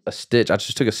you a stitch? I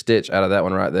just took a stitch out of that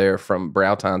one right there from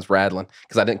brow tines rattling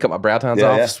because I didn't cut my brow tines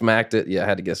off. Smacked it. I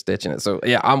had to get a stitch in it. So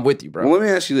I'm with you, bro. Well, let me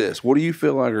ask you this: what do you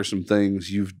feel like are some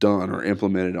things you've done or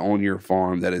implemented on your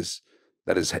farm that has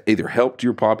either helped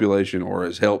your population or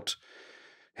has helped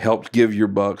give your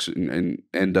bucks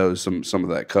and does some of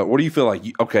that cut? What do you feel like?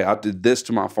 I did this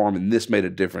to my farm and this made a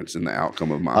difference in the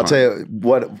outcome of my. I'll tell you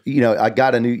what. You know,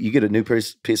 you get a new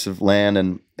piece of land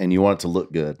and you want it to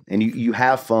look good, and you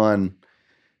have fun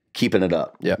keeping it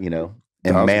up, you know,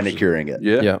 and manicuring it.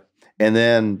 Yeah. And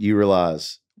then you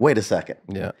realize, wait a second.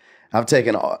 Yeah. I've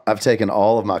taken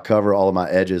all of my cover, all of my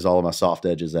edges, all of my soft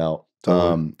edges out.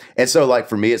 Totally. And so like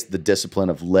for me, it's the discipline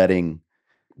of letting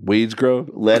weeds grow,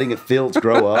 letting fields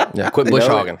grow up. Quit bush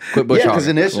hogging. Because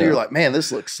initially you're like, man, this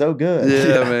looks so good.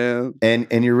 Yeah, man.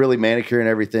 And you're really manicuring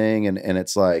everything. And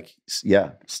it's like,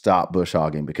 stop bush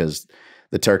hogging because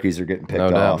the turkeys are getting picked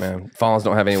off. No doubt, man. Fawns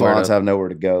don't have anywhere. Fawns have nowhere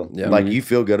to go. Yeah. Like you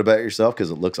feel good about yourself because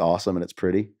it looks awesome and it's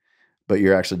pretty, but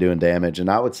you're actually doing damage. And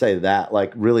I would say that,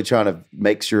 like, really trying to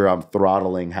make sure I'm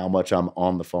throttling how much I'm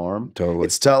on the farm. Totally.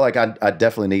 It's tough. Like I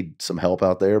definitely need some help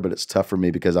out there, but it's tough for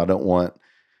me because I don't want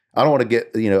to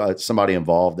get, you know, somebody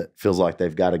involved that feels like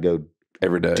they've got to go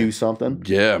every day do something.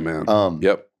 Yeah, man.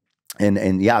 Yep.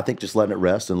 And I think just letting it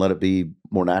rest and let it be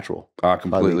more natural. I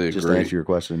completely agree. Just to answer your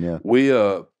question, yeah.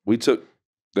 We took,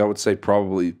 I would say,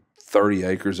 probably 30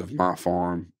 acres of my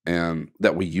farm and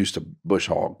that we used to bush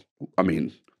hog. I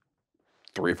mean,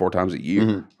 3 or 4 times a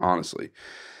year, honestly,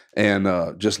 and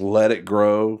just let it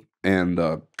grow and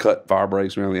cut fire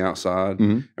breaks around the outside.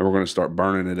 And we're going to start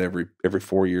burning it every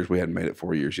 4 years. We hadn't made it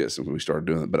 4 years yet since we started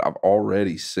doing it, but I've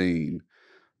already seen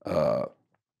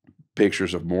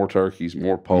pictures of more turkeys,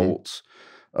 more poults.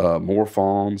 more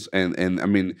fawns, and I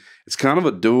mean it's kind of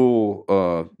a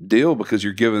dual deal because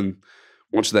you're giving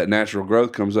once that natural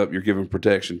growth comes up, you're giving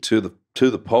protection to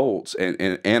the poults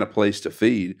and a place to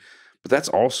feed. But that's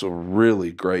also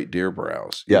really great deer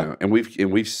browse. You know? And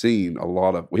we've seen a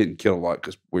lot of, we didn't kill a lot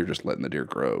because we were just letting the deer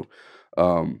grow.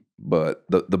 But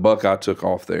the buck I took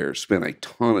off there spent a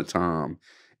ton of time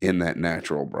in that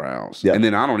natural browse. And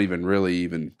then I don't even really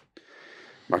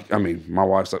I mean, my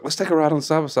wife's like, let's take a ride on the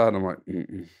side by side. And I'm like,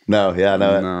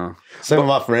 no. Some of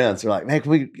my friends are like, man,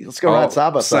 let's go ride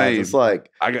side by side. It's like,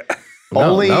 I got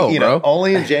only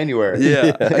in January.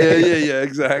 Yeah,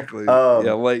 exactly.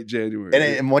 Late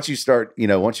January. And once you start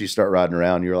riding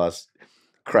around, you realize,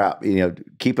 crap,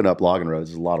 keeping up logging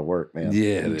roads is a lot of work, man.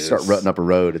 Yeah, you start rutting up a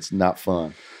road, it's not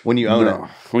fun when you own it.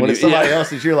 When it's somebody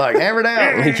else's, you're like, hammer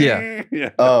down.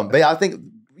 But I think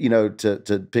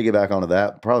to piggyback onto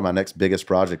that, probably my next biggest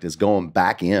project is going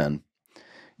back in.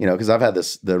 Because I've had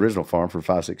the original farm for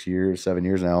 5, 6 years, 7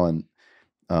 years now, and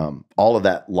all of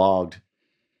that logged.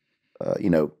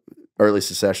 Early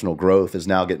successional growth is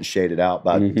now getting shaded out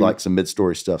by like some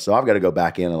mid-story stuff. So I've got to go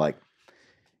back in and like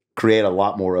create a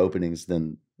lot more openings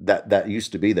than that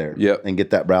used to be there and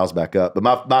get that browse back up. But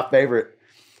my favorite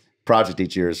project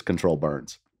each year is control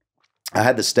burns. I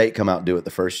had the state come out and do it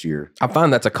the first year. I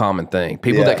find that's a common thing.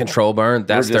 People that control burn,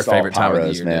 that's their favorite time of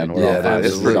the year, man.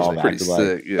 We're all pretty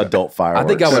sick. Adult fireworks. I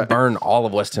think I would burn all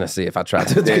of West Tennessee if I tried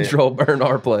to control burn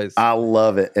our place. I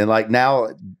love it. And like now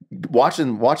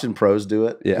watching pros do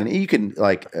it. Yeah. And you can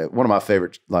like one of my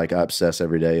favorite, like I obsess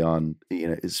every day on,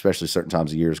 especially certain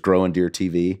times of year is Growing Deer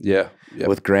TV. Yeah.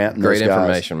 With Grant and great those guys.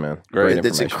 Information, man. Great information.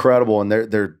 It's incredible. And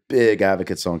they're big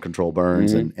advocates on control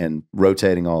burns and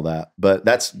rotating all that. But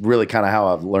that's really kind of how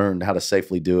I've learned how to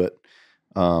safely do it.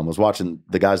 Was watching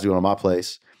the guys do it on my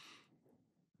place.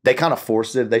 They kind of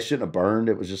forced it. They shouldn't have burned.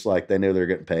 It was just like they knew they were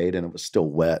getting paid, and it was still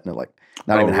wet, and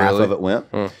not even half of it went.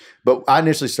 But I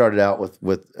initially started out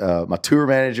with my tour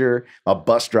manager, my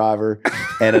bus driver,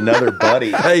 and another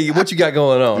buddy. Hey, what you got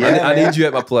going on? Yeah, I need you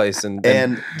at my place,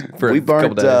 and for we a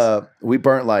couple days. We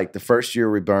burnt like the first year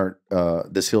we burnt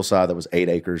this hillside that was 8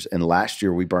 acres, and last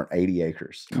year we burnt 80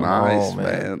 acres. Nice,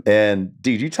 man. And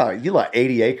dude, you like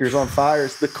 80 acres on fire.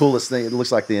 It's the coolest thing. It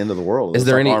looks like the end of the world. Is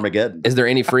there any Armageddon? Is there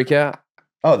any freak out?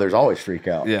 Oh, there's always freak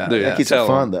out. Yeah, that keeps it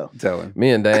fun though. Tell him. Me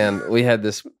and Dan, we had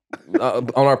this on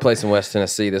our place in West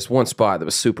Tennessee. This one spot that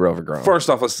was super overgrown. First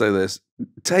off, let's say this: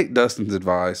 take Dustin's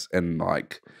advice and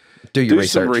like do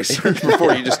some research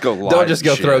before you just go. Don't just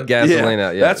go throw gasoline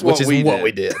out. Yeah, that's what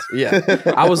we did.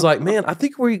 Yeah, I was like, man, I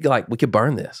think we could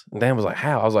burn this. And Dan was like,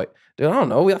 how? I was like, dude, I don't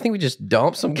know. I think we just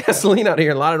dump some gasoline out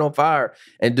here and light it on fire.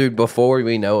 And dude, before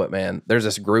we know it, man, there's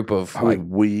this group of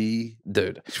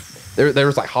dude, there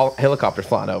was like helicopters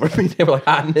flying over me. They were like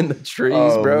hiding in the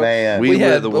trees, bro. Man, we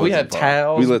had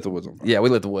towels. We lit the woods on fire. Yeah, we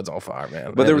lit the woods on fire,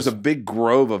 man. But there was a big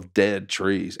grove of dead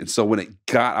trees, and so when it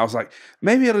got, I was like,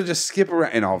 maybe it'll just skip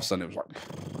around, and all of a sudden it was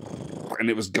like, and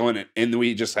it was going, and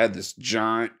we just had this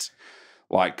giant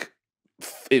like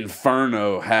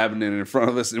inferno happening in front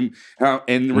of us, and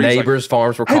neighbors'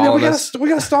 farms were calling us. We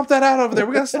gotta stomp that out over there.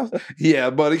 We gotta stop. Yeah,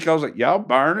 buddy. I was like, y'all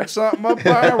burning something up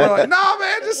there? We're like, no,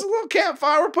 man, just a little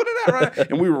campfire. We're putting it out right now.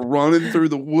 And we were running through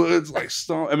the woods like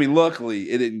stone. I mean,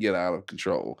 luckily it didn't get out of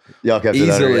control. Y'all kept it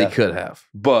easily under, could have,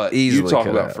 but you talk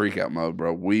about freak out mode,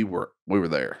 bro. We were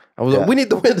there. I was like, we need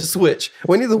to win the switch.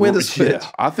 We need to win the switch.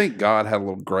 Yeah. I think God had a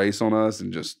little grace on us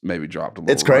and just maybe dropped a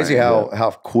little. It's crazy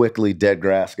how quickly dead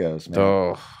grass goes, man.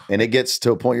 Oh. And it gets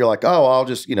to a point you're like, oh, I'll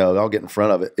just, I'll get in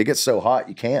front of it. It gets so hot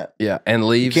you can't. Yeah, and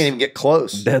leaves. You can't even get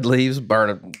close. Dead leaves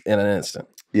burn in an instant.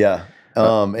 Yeah.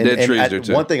 Dead trees do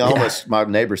too. One thing my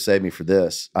neighbor saved me for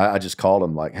this. I just called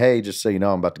him like, hey, just so you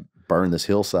know, I'm about to burn this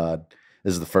hillside.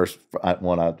 This is the first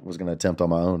one I was going to attempt on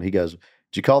my own. He goes, did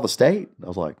you call the state? I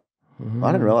was like,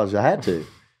 I didn't realize I had to.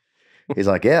 He's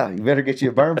like, yeah, you better get you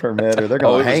a burn permit or they're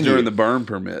going to hang you. During the burn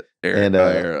permit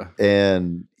era.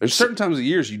 And there's certain times of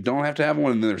years you don't have to have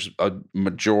one, and then there's a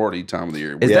majority time of the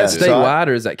year. Is that statewide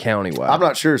or is that countywide? I'm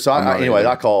not sure. So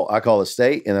I call the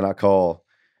state, and then I call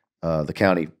the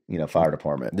county, fire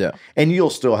department. Yeah. And you'll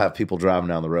still have people driving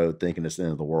down the road thinking it's the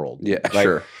end of the world. Yeah, like,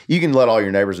 sure. You can let all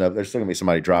your neighbors know. There's still going to be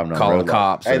somebody driving down the road. Calling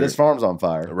cops. Hey, this farm's on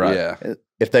fire. Right. Yeah.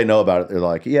 If they know about it, they're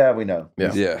like, yeah, we know.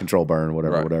 Yeah. Control burn,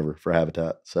 whatever for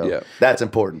habitat. So that's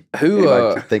important.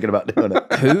 Who thinking about doing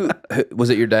it? Who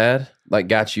was it? Your dad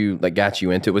got you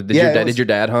into it? Did your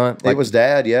dad hunt? It was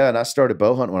dad, yeah. And I started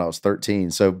bow hunting when I was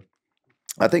 13. So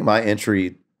I think my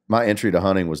entry to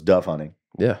hunting was dove hunting.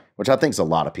 Yeah, which I think is a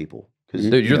lot of people.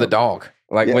 Dude, you're the dog.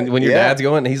 Like when your dad's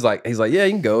going, he's like, yeah, you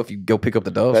can go if you go pick up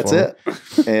the doves. That's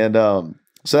it. And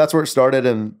so that's where it started.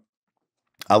 And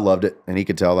I loved it, and he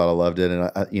could tell that I loved it.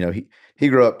 And you know, he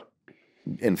grew up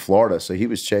in Florida, so he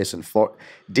was chasing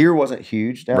deer. Wasn't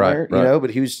huge down there, you know,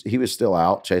 but he was still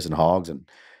out chasing hogs and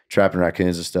trapping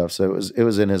raccoons and stuff. So it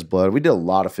was in his blood. We did a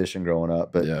lot of fishing growing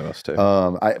up, but yeah, us too.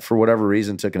 I for whatever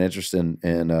reason took an interest in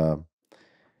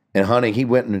hunting. He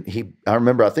went and I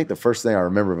remember, I think the first thing I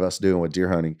remember of us doing with deer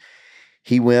hunting,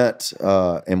 he went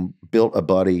and built a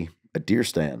buddy a deer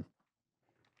stand.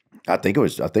 I think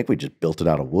we just built it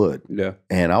out of wood. Yeah.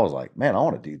 And I was like, man, I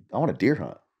want to deer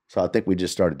hunt. So I think we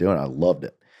just started doing it. I loved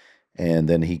it. And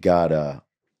then he got,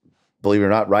 believe it or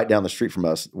not, right down the street from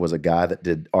us was a guy that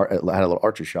had a little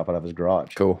archery shop out of his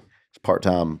garage. Cool. It's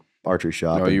part-time archery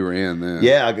shop. Oh, you were in then.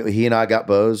 Yeah. He and I got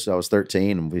bows. I was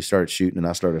 13 and we started shooting and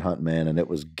I started hunting, man. And it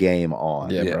was game on.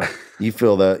 Yeah, bro. You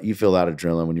feel that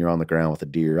adrenaline when you're on the ground with a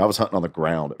deer. I was hunting on the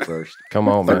ground at first. Come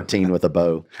on, 13 man. with a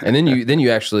bow. And then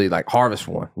you actually like harvest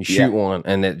one. You shoot one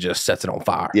and it just sets it on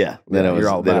fire. Yeah. Then it was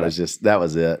that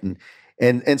was it.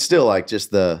 And still like just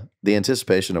the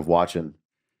anticipation of watching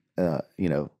you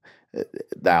know,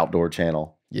 the outdoor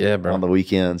channel. Yeah, bro. On the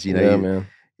weekends, you know, man.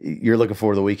 You're looking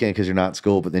forward to the weekend because you're not in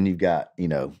school, but then you've got, you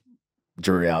know,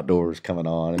 Drury Outdoors coming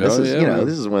on. And this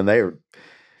is when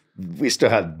we still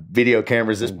had video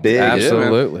cameras this big.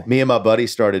 Absolutely. Me and my buddy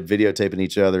started videotaping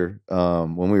each other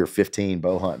when we were 15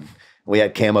 bow hunting. We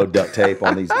had camo duct tape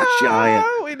on these giant.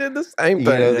 We did the same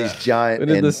thing. You know, these giant. We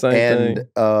did the same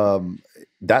thing.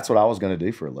 That's what I was going to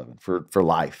do for a living, for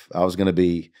life. I was going to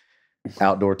be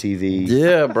outdoor TV,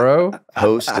 yeah, bro,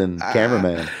 host and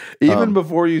cameraman. Even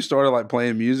before you started like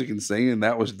playing music and singing,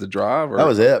 that was the drive. Or? That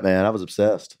was it, man. I was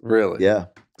obsessed. Really? Yeah.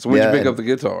 So when did you pick up the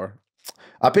guitar?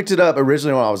 I picked it up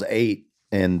originally when I was 8,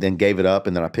 and then gave it up,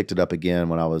 and then I picked it up again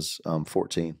when I was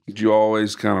 14. Did you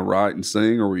always kind of write and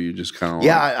sing, or were you just kind of?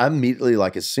 Yeah, I immediately,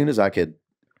 like as soon as I could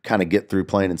kind of get through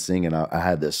playing and singing, I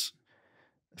had this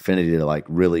affinity to like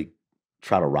really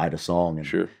try to write a song. And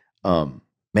sure.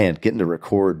 Man, getting to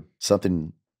record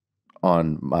something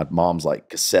on my mom's like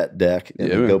cassette deck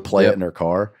and go play it in her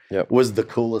car was the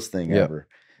coolest thing ever.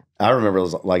 I remember it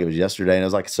was like it was yesterday, and it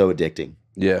was like so addicting.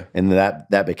 Yeah. And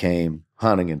that became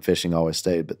hunting and fishing always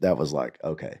stayed, but that was like,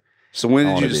 okay. So when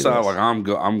did you decide like I'm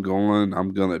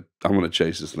gonna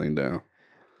chase this thing down?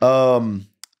 I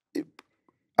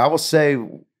will say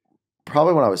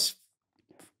probably when I was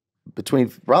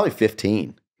probably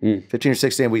 15 or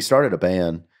 16, we started a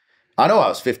band. I know I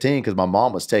was 15 because my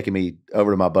mom was taking me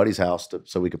over to my buddy's house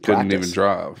so we could practice. Couldn't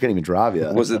even drive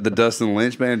yet. Was it the Dustin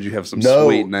Lynch band? Did you have some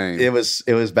sweet name? It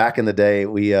was back in the day.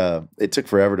 We it took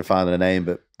forever to find the name,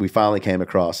 but we finally came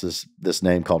across this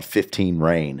name called 15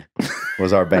 Rain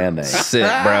was our band name. Sick,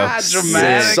 bro.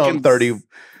 Dramatic.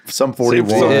 Some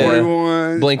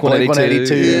 41. Blink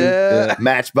 182. Yeah.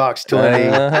 Matchbox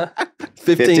 20.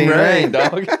 15 Rain,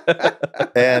 dog.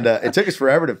 And it took us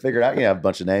forever to figure it out. Yeah, a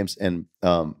bunch of names. And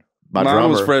mine drummer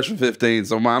was fresh from 15,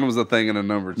 so mine was a thing and a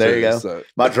number too. There you go. So.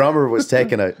 My drummer was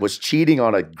cheating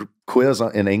on a quiz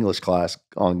in English class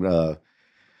on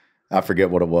I forget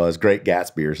what it was, Great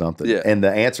Gatsby or something. Yeah. And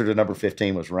the answer to number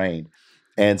 15 was rain.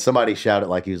 And somebody shouted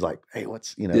like he was like, "Hey,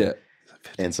 what's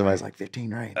And somebody's like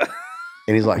 15 Rain.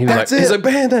 And he's like, "That's it." He's like,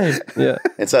 band name. Yeah.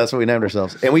 And so that's what we named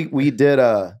ourselves. And we did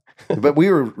but we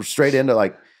were straight into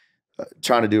like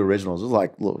trying to do originals. It was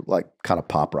like kind of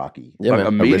pop rocky. Yeah, like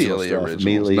immediately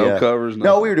originals. No covers.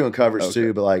 No, we were doing covers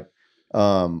too, but like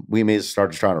we immediately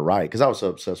started trying to write because I was so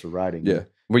obsessed with writing. Yeah.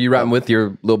 Were you writing with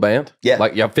your little band? Yeah.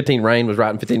 Like 15 Rain was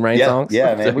writing 15 Rain songs?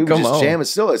 Yeah, man. We would just jam. It's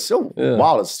still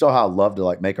wild. It's still how I love to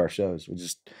like make our shows.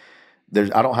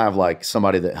 I don't have like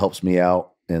somebody that helps me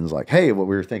out and is like, hey, what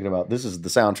we were thinking about, this is the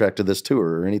soundtrack to this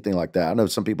tour or anything like that. I know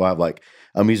some people have like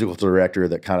a musical director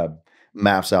that kind of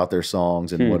maps out their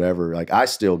songs and whatever. Like I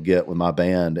still get with my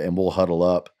band and we'll huddle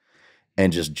up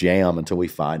and just jam until we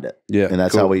find it. Yeah. And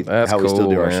that's how we still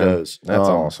do our shows. That's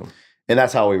awesome. And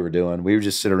that's how we were doing. We would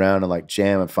just sit around and like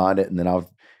jam and find it. And then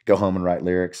I'll go home and write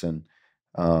lyrics. And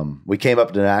we came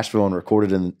up to Nashville and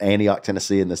recorded in Antioch,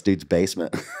 Tennessee in this dude's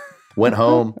basement. Went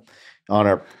home on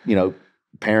our,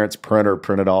 parents' printer,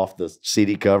 printed off the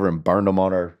CD cover and burned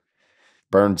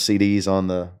CDs on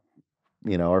the,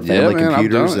 our family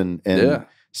computers and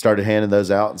started handing those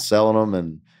out and selling them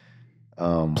and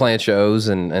playing shows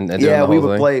and we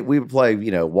would play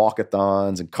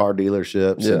walkathons and car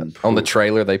dealerships and on the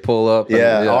trailer they pull up.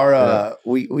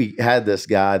 We had this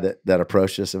guy that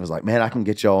approached us and was like, man, I can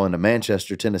get y'all into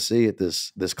Manchester, Tennessee at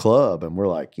this club. And we're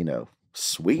like,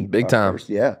 sweet. Big time.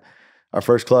 Our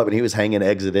first club, and he was hanging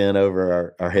Exit In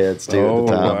over our heads too at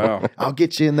the time. Wow. I'll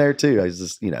get you in there too. I was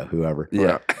just, whoever.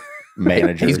 Yeah.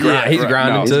 manager. He's grinding No,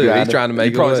 too. grinding. He's trying to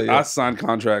make it. Probably, Yeah. I signed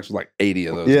contracts with like 80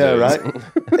 of those. Yeah, dudes.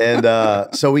 right.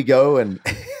 And so we go and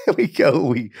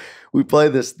we play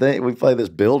this thing. We play this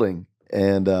building,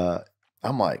 and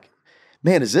I'm like,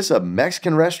 man, is this a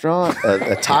Mexican restaurant,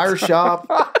 a tire shop?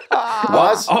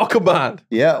 All combined.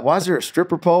 Yeah, why is there a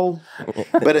stripper pole?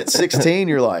 But at 16,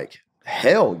 you're like,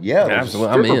 hell yeah, there's Absolutely,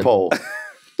 a I'm stripper in. pole.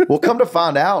 Well, come to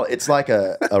find out, it's like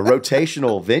a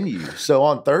rotational venue. So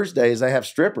on Thursdays, they have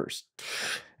strippers.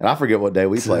 And I forget what day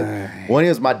we played. One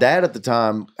is my dad at the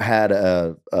time had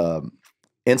a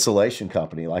insulation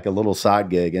company, like a little side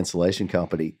gig insulation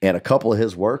company, and a couple of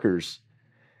his workers.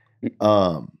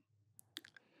 I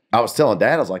was telling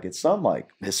Dad, I was like, it's some like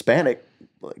Hispanic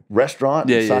like restaurant.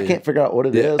 Yeah, so I can't figure out what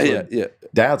it is. Yeah.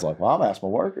 Dad's like, well, I'm asking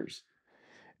my workers.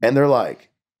 And they're like,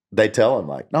 they tell him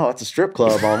like, no, it's a strip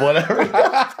club on whatever.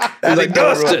 He's like,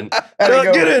 Dustin,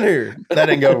 get in here. That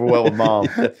didn't go over well with Mom.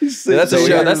 That's the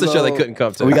show. That's the show they couldn't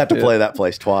come to. We got to play that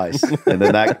place twice, and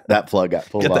then that plug got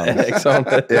pulled Get the on. X on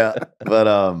it. Yeah,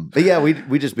 but yeah,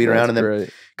 we just beat around, and then Great.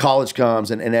 college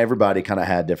comes, and everybody kind of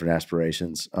had different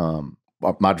aspirations.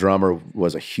 My drummer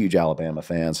was a huge Alabama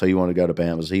fan, so he wanted to go to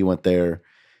Bama, so he went there.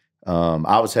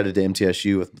 I was headed to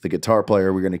MTSU with the guitar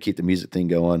player. We were going to keep the music thing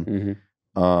going.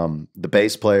 Mm-hmm. The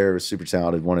bass player was super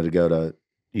talented, wanted to go to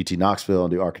UT Knoxville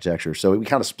and do architecture. So we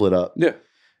kind of split up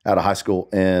out of high school.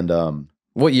 And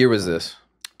What year was this?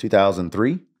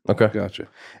 2003. Okay. Gotcha.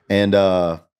 And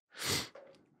then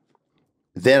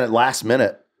at last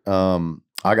minute, I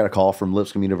got a call from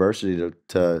Lipscomb University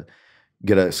to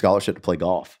get a scholarship to play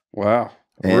golf. Wow.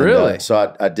 And, Really?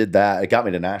 So I did that. It got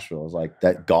me to Nashville. It was like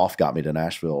that golf got me to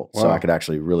Nashville, so Wow. I could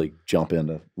actually really jump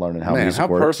into learning how Man, music how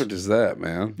works. perfect is that,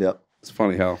 man? Yep. It's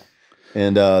funny how.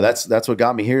 And that's what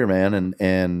got me here, man.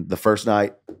 And the first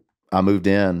night I moved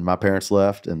in, my parents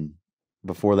left, and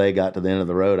before they got to the end of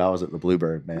the road, I was at the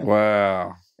Bluebird, man.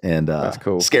 Wow. And That's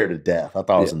cool. scared to death. I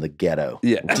thought I was in the ghetto.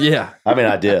 Yeah. Yeah. I mean,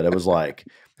 I did. It was like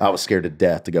I was scared to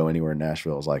death to go anywhere in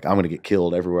Nashville. I was like, I'm going to get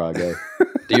killed everywhere I go.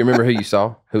 Do you remember who you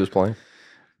saw? Who was playing?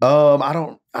 I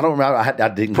don't remember. I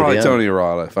didn't Probably get in. Tony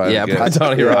Arata. If I had Yeah, to guess.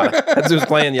 Tony Rod. That's who was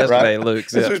playing yesterday,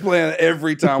 Luke's. This Yeah. was playing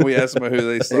every time we asked them who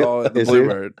they saw at the Is he?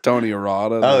 Bluebird. Tony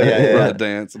Arata. Oh, yeah. The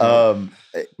dance.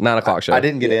 9 o'clock show. I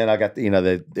didn't get in. I got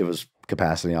it was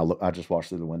capacity. I just watched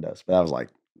through the windows, but that was like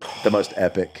the most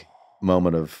epic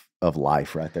moment of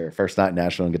life right there. First night in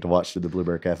Nashville and get to watch through the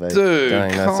Bluebird Cafe. Dude,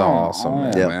 Dang, that's come awesome, on,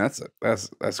 man. Yep. man.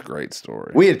 That's a great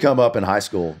story. We had come up in high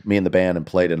school, me and the band, and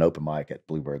played an open mic at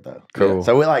Bluebird though. Cool.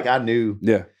 So I knew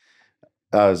yeah.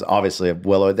 I was obviously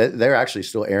they're actually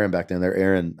still airing back then. They're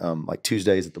airing like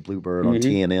Tuesdays at the Bluebird on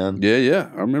TNN. Yeah.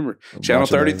 I remember. Channel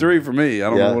bunch of them. 33 for me. I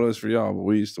don't Yeah. know what it was for y'all, but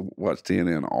we used to watch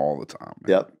TNN all the time.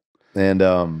 Man. Yep.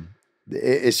 And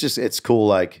it's cool.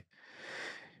 Like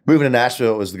moving to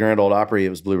Nashville, it was the Grand Ole Opry, it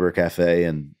was Bluebird Cafe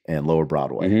and Lower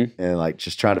Broadway. Mm-hmm. And like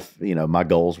just trying to, my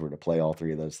goals were to play all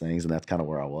three of those things. And that's kind of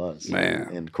where I was. Man.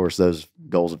 And of course, those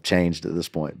goals have changed at this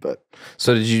point. But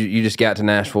So did you just got to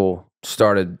Nashville,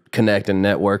 started connecting,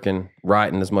 networking,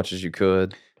 writing as much as you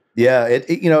could? yeah,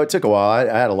 it took a while. I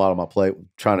had a lot on my plate.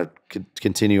 Trying to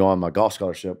continue on my golf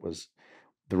scholarship was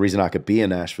the reason I could be in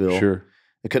Nashville. Sure.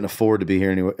 I couldn't afford to be here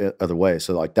any other way.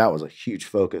 So like that was a huge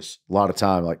focus. A lot of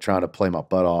time like trying to play my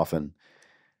butt off and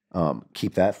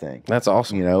keep that thing. That's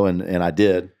awesome. And I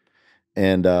did.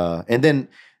 And then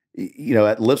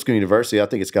at Lipscomb University, I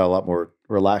think it's got a lot more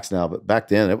relaxed now, but back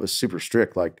then it was super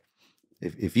strict. Like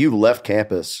if you left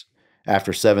campus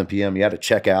after 7 p.m., you had to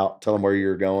check out, tell them where you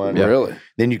were going. Yeah. Really?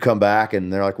 Then you come back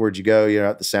and they're like, where'd you go? You're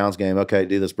at the Sounds game. Okay,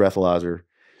 do this breathalyzer.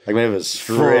 Like, man, it was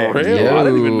For strict. real? I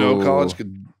didn't even know Yo. college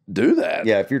could do that.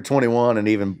 Yeah, if you're 21 and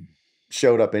even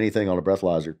showed up anything on a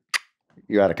breathalyzer,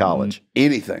 you're out of college.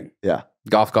 Anything. Yeah.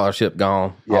 Golf scholarship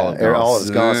gone. Yeah, all of it's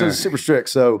gone. So it's super strict.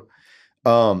 So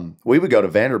we would go to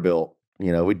Vanderbilt.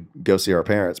 We'd go see our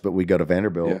parents, but we'd go to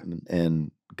Vanderbilt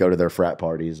and go to their frat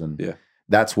parties. And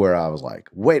that's where I was like,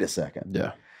 wait a second.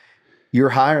 Yeah. You're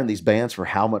hiring these bands for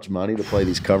how much money to play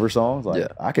these cover songs? Like, Yeah.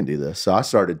 I can do this. So I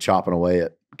started chopping away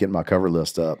at getting my cover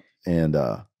list up and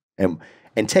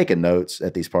taking notes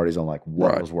at these parties on like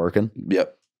what Right. was working.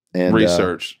 Yep. And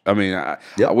Research. I mean,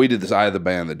 Yep. we did this. I had the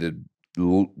band that did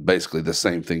basically the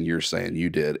same thing you're saying you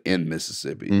did in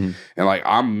Mississippi. Mhm. And like,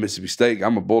 I'm Mississippi State,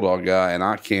 I'm a Bulldog guy, and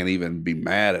I can't even be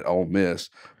mad at Ole Miss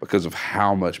because of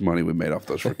how much money we made off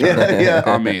those fraternities. Yeah.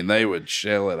 I mean, they would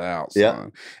shell it out, son. Yeah.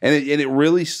 And it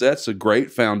really sets a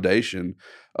great foundation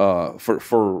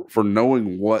for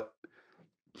knowing what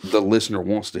the listener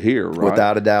wants to hear, right?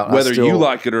 Without a doubt. Whether you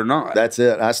like it or not. That's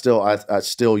it. I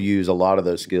still use a lot of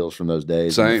those skills from those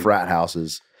days in Same. frat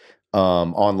houses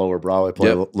on Lower Broadway.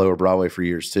 Lower Broadway for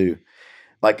years too.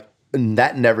 Like And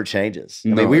that never changes. I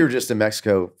mean, we were just in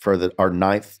Mexico for our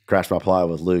 9th Crash My Playa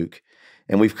with Luke,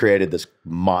 and we've created this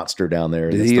monster down there.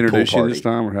 Did he introduce you this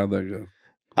time, or how'd that go?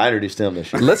 I introduced him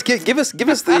this year. Let's give us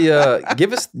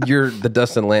the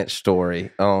Dustin Lynch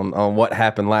story on what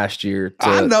happened last year.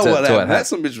 I know what happened. That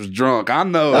some bitch was drunk. I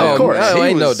know. Of course,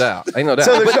 ain't no doubt.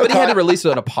 So but he had to release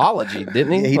an apology,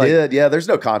 didn't he? He did. Yeah, there's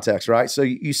no context, right? So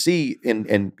you see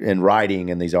in writing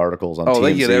in these articles on TMZ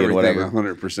they get everything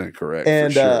 100% correct.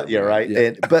 And for sure. yeah, right. Yeah.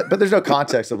 And, but there's no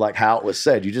context of like how it was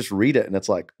said. You just read it, and it's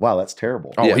like, wow, that's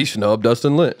terrible. Oh, he snubbed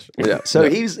Dustin Lynch. Yeah. So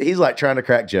he's like trying to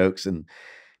crack jokes and.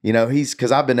 You know,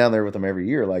 because I've been down there with him every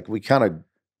year. Like, we kind of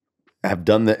have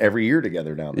done that every year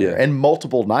together down there and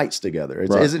multiple nights together.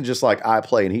 It isn't just like I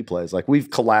play and he plays. Like, we've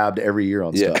collabed every year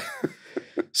on stuff.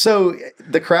 So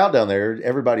the crowd down there,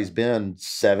 everybody's been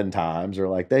 7 times, or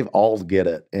like they've all get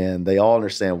it and they all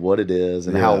understand what it is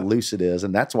and how loose it is.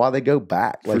 And that's why they go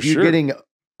back. Like, you're getting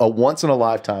a once in a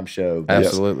lifetime show.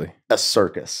 Absolutely. A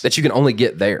circus. That you can only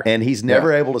get there. And he's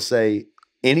never able to say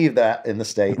any of that in the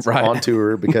States on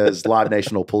tour because Live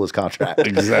Nation will pull his contract.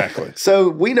 Exactly. So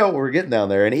we know what we're getting down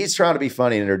there. And he's trying to be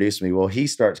funny and introduce me. Well, he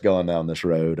starts going down this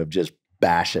road of just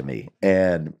bashing me.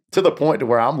 And to the point to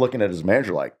where I'm looking at his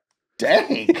manager like,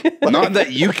 dang. Not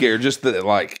that you care, just that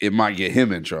like it might get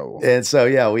him in trouble. And so,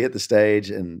 yeah, we hit the stage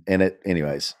and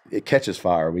it catches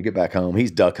fire. We get back home.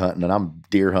 He's duck hunting and I'm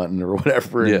deer hunting or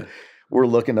whatever. And we're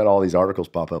looking at all these articles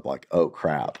pop up like, oh,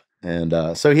 crap.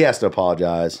 And so he has to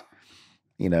apologize.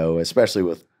 You know, especially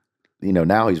with,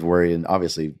 now he's worrying,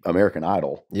 obviously, American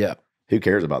Idol. Yeah. Who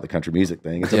cares about the country music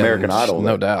thing? It's American Idol.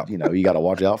 No doubt. You got to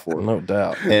watch out for. No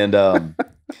doubt. And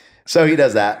so he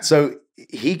does that. So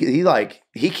he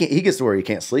gets to where he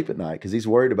can't sleep at night because he's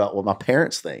worried about what my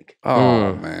parents think.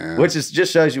 Oh, man. Which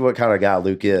just shows you what kind of guy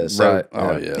Luke is. So, right.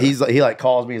 Oh, yeah. He like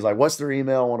calls me. He's like, what's their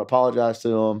email? I want to apologize to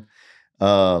him.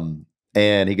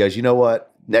 And he goes, you know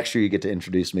what? Next year you get to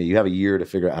introduce me. You have a year to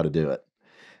figure out how to do it.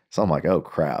 So I'm like, oh,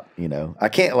 crap, I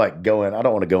can't like go in. I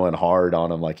don't want to go in hard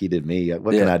on him like he did me.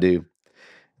 What can I do?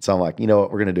 So I'm like, you know what?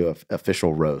 We're going to do an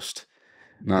official roast.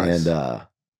 Nice. And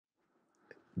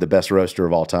the best roaster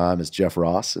of all time is Jeff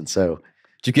Ross. And so.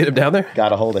 Did you get him down there?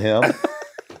 Got a hold of him.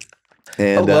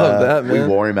 And I love that, man. We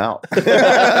wore him out.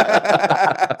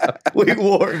 We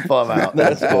wore him out.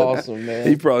 That's awesome, man.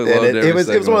 He probably loved it. It was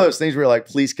one of those things where like,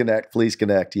 please connect, And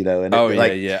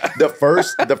the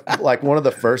first, one of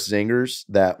the first zingers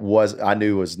that I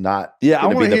knew was not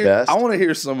going to be the best. I want to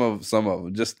hear some of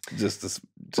them. Just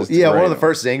one of the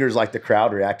first zingers, like the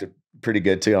crowd reacted pretty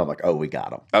good too. And I'm like, oh, we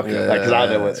got him. Okay, because I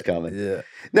know what's coming. Yeah.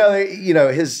 No,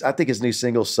 I think his new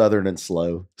single "Southern and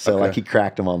Slow." So like he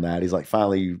cracked him on that. He's like,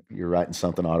 finally, you're writing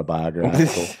something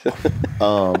autobiographical.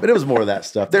 But it was more of that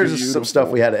stuff. There's just some stuff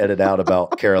we had to edit out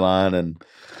about Caroline and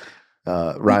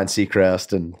Ryan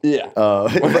Seacrest and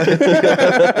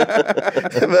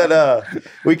but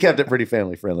we kept it pretty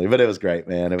family friendly. But it was great,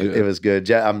 man. It was good.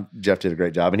 Jeff did a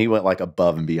great job, and he went like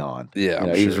above and beyond.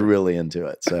 Yeah, he was really into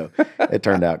it, so it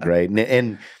turned out great.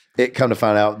 And it come to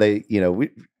find out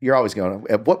you're always going.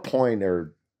 At what point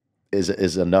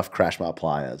is enough Crash My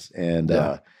Playas?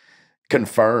 And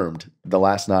confirmed the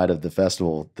last night of the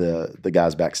festival. The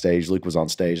guys backstage, Luke was on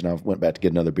stage, and I went back to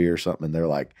get another beer or something, and they're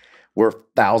like, we're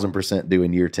 1,000%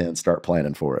 doing year 10, start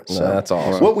planning for it. So that's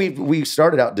awesome. What we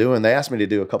started out doing, they asked me to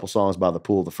do a couple songs by the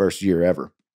pool the first year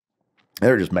ever. They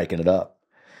were just making it up.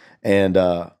 And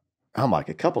I'm like,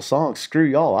 a couple songs, screw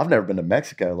y'all. I've never been to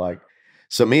Mexico. Like,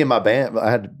 so me and my band,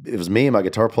 it was me and my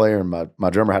guitar player and my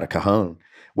drummer had a cajon.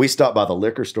 We stopped by the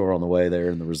liquor store on the way there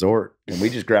in the resort, and we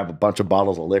just grabbed a bunch of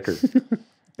bottles of liquor.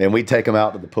 And we take them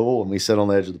out to the pool, and we sit on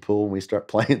the edge of the pool, and we start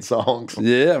playing songs.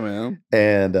 Yeah, man.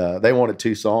 And they wanted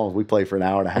 2 songs. We played for an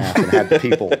hour and a half and had the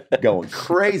people going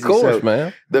crazy. Of course,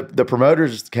 man. The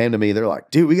promoters came to me. They're like,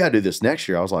 dude, we got to do this next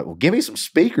year. I was like, well, give me some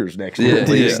speakers next year,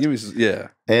 please. Give me some,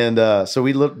 And so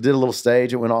we did a little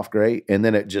stage. It went off great. And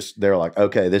then they're like,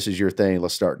 okay, this is your thing.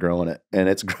 Let's start growing it. And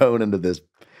it's grown into this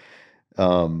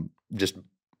just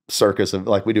circus of,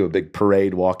 like, we do a big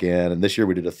parade walk in. And this year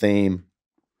we did a theme.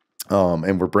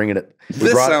 And we're bringing it.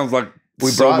 This sounds like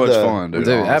so much fun, dude.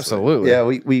 Absolutely. Yeah,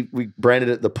 we branded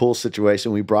it the pool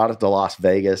situation. We brought it to Las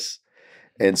Vegas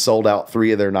and sold out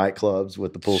 3 of their nightclubs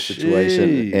with the pool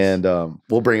situation. And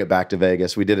we'll bring it back to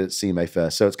Vegas. We did it at CMA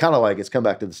Fest. So it's kind of like it's come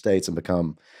back to the States and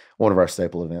become one of our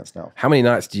staple events now. How many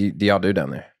nights do y'all do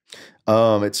down there?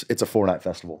 It's a 4-night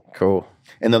festival. Cool.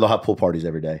 And then they'll have pool parties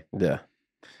every day. Yeah.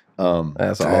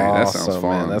 That's awesome. That sounds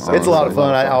fun. It's a lot of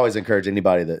fun. I always encourage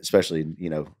anybody that, especially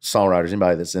songwriters,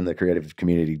 anybody that's in the creative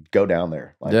community, go down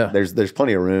there. Like, there's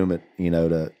plenty of room,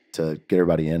 get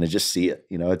everybody in and just see it.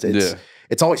 You know,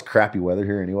 it's always crappy weather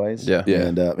here anyways. Yeah.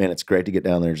 And man, it's great to get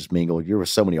down there and just mingle. You're with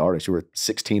so many artists. You were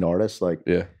 16 artists. Like,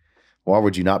 why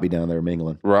would you not be down there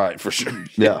mingling? Right, for sure.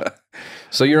 Yeah.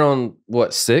 So you're on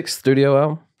what, 6th studio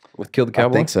album with Kill the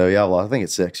Cowboy? I think so. Yeah. Well, I think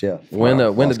it's 6. Yeah. When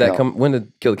did that come? When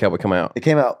did Kill the Cowboy come out? It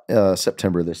came out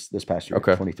September this past year.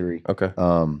 Okay. 23. Okay.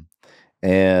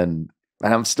 And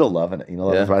I'm still loving it. You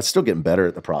know, I'm still getting better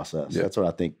at the process. That's what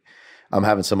I think I'm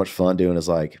having so much fun doing. Is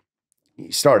like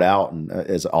you start out, and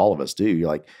as all of us do, you're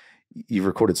like you've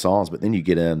recorded songs, but then you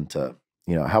get into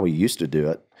how we used to do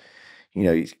it.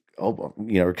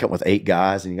 We're coming with 8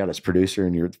 guys, and you got this producer,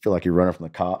 and you feel like you're running from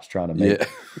the cops trying to make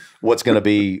what's going to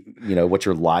be, what's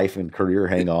your life and career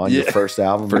hang on your first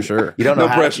album for sure. You don't know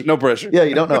no pressure. Yeah,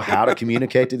 you don't know how to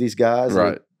communicate to these guys,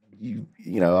 right?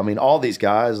 Like, all these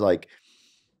guys, like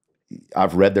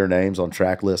I've read their names on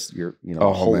track lists,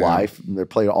 whole life. And they're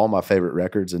playing all my favorite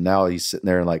records, and now he's sitting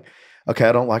there and like, okay,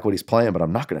 I don't like what he's playing, but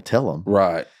I'm not going to tell him,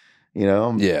 right?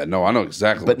 Yeah, no, I know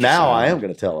exactly. But now I am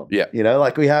going to tell him. Yeah,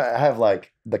 like I have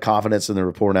like the confidence and the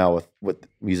rapport now with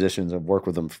musicians and work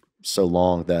with them so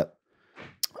long that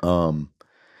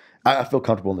I feel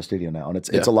comfortable in the studio now, and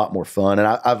it's a lot more fun. And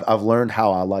I've learned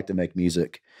how I like to make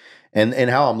music, and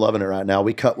how I'm loving it right now.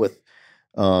 We cut with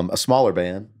a smaller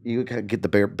band. You can get the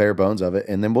bare bones of it,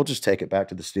 and then we'll just take it back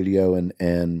to the studio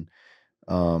and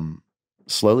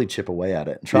slowly chip away at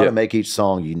it and try to make each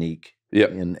song unique. Yeah,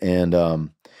 and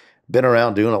been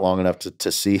around doing it long enough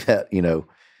to see that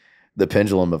the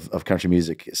pendulum of country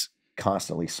music is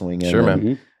constantly swinging. Sure,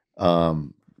 man.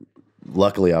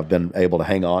 Luckily, I've been able to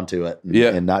hang on to it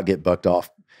and not get bucked off.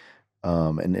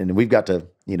 And we've got to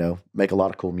make a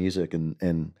lot of cool music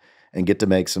and get to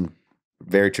make some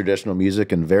very traditional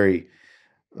music and very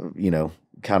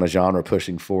kind of genre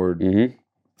pushing forward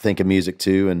thinking music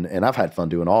too. And I've had fun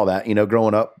doing all that.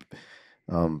 Growing up.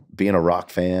 Being a rock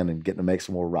fan and getting to make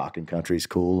some more rock and country is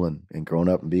cool, and growing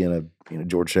up and being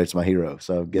George Strait's my hero,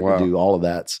 so getting to do all of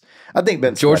that's I think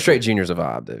been George Strait Jr.'s a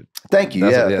vibe, dude. Thank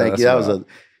you, thank you. That was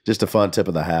just a fun tip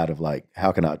of the hat of like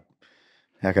how can I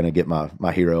get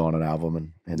my hero on an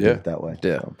album and do it that way.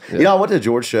 I went to the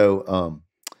George show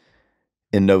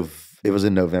it was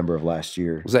in November of last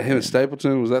year. Was that him at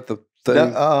Stapleton? Was that the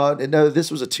thing? No, this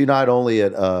was a 2-night only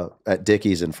at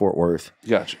Dickey's in Fort Worth.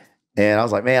 Gotcha. And I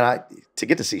was like, man, to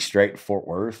get to see Strait in Fort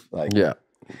Worth, like, get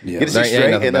to see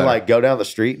Strait and then like go down the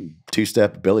street and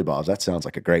 2-step Billy Bob's. That sounds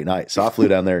like a great night. So I flew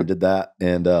down there and did that.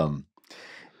 And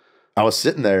I was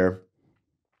sitting there,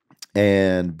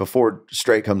 and before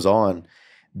Strait comes on,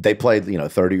 they played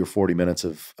 30 or 40 minutes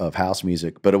of house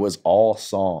music, but it was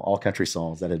all country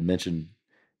songs that had mentioned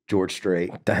George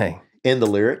Strait. Dang. In the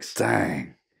lyrics.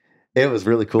 Dang. It was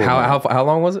really cool. How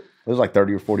long was it? It was like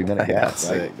 30 or 40 minute gaps.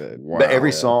 Sick, dude. Wow. But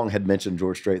every song had mentioned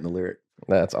George Strait in the lyric.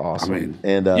 That's awesome. I mean,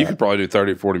 and you could probably do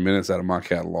 30 or 40 minutes out of my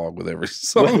catalog with every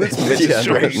song that's mentioned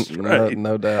George Strait.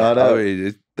 No doubt. I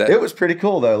mean, it was pretty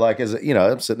cool though. Like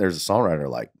I'm sitting there as a songwriter,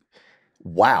 like,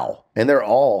 wow. And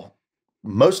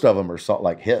most of them are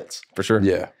like hits. For sure.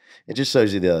 Yeah. It just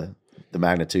shows you the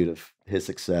magnitude of his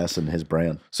success and his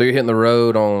brand. So you're hitting the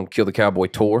road on Kill the Cowboy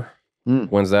tour.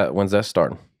 When's that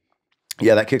starting?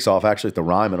 Yeah, that kicks off actually at the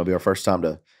Ryman. It'll be our first time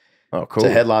to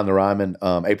headline the Ryman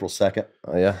April 2nd.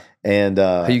 Oh yeah. And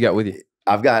who you got with you?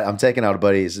 I'm taking out a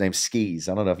buddy. His name's Skis.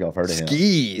 I don't know if y'all have heard of him.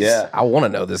 Skis. Yeah. I want to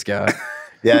know this guy.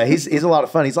 Yeah, he's a lot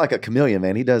of fun. He's like a chameleon,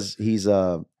 man. He's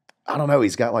I don't know,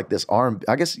 he's got like this R&B,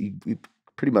 I guess he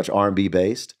pretty much R&B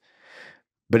based,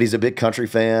 but he's a big country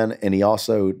fan, and he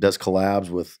also does collabs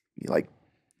with like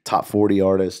top 40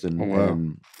 artists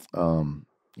and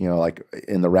like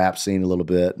in the rap scene a little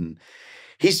bit. And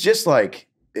he's just like,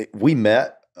 we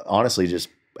met honestly just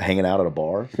hanging out at a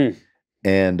bar,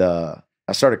 and I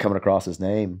started coming across his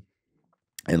name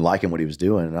and liking what he was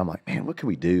doing, and I'm like, man, what can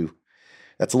we do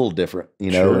that's a little different,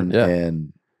 Sure,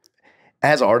 and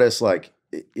as artists, like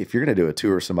if you're going to do a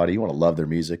tour with somebody, you want to love their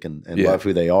music and love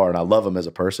who they are. And I love him as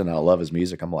a person, and I love his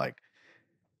music. I'm like,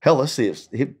 hell, let's see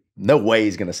if no way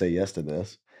he's going to say yes to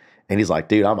this. And he's like,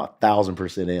 dude, I'm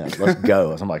 1,000% in. Let's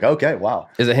go. So I'm like, okay, wow.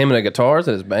 Is it him and a guitar? Is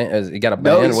it his band? Has he got a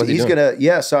band? No, he's gonna.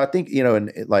 Yeah, so I think and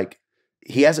like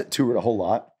he hasn't toured a whole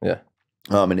lot. Yeah.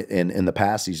 And in the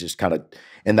past, he's just kind of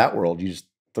in that world. You just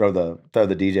throw the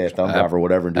DJ a thumb drive or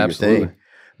whatever and do your thing.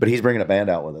 But he's bringing a band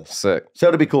out with us. Sick. So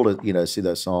it'd be cool to see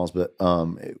those songs, but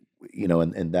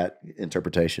in that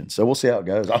interpretation. So we'll see how it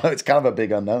goes. I know it's kind of a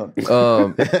big unknown. It's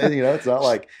not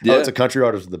like it's a country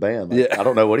artist with the band. Like, I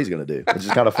don't know what he's going to do. It's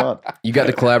just kind of fun. You got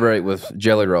to collaborate with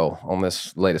Jelly Roll on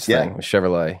this latest thing with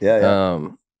Chevrolet. Yeah.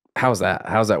 how's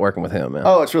that working with him, man?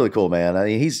 Oh, it's really cool, man. I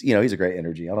mean, he's a great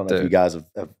energy. I don't know if you guys have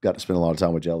got to spend a lot of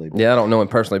time with Jelly. Yeah, I don't know him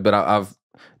personally, but I've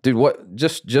dude, what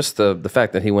just the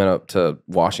fact that he went up to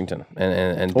Washington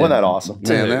and wasn't that awesome?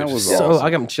 Man, that was so awesome. I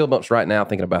got chill bumps right now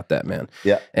thinking about that, man.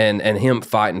 Yeah, and him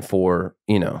fighting for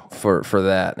for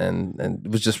that, and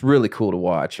it was just really cool to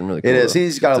watch and really cool. It is.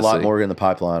 He's got a lot see. more in the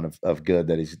pipeline of good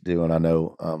that he's doing. I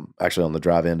know. Actually, on the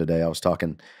drive in today, I was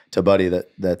talking to a buddy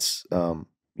that's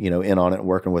in on it and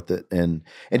working with it, and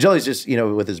Jelly's just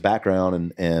with his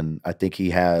background and I think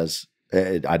he has.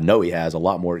 I know he has a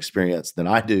lot more experience than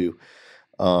I do.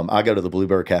 I go to the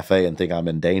Bluebird Cafe and think I'm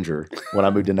in danger when I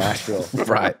moved to Nashville.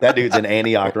 Right. That dude's in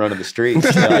Antioch running the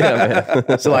streets. Yeah,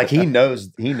 man. So like he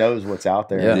knows what's out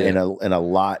there in a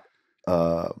lot,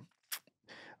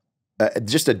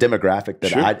 just a demographic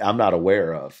that I'm not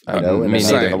aware of. Me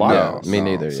neither. Me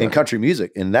neither. In country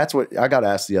music. And that's what I got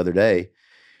asked the other day.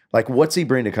 Like, what's he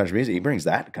bring to country music? He brings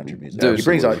that to country music. Dude, he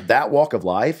brings that walk of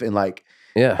life and like,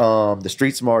 the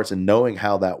street smarts and knowing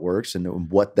how that works and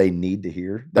what they need to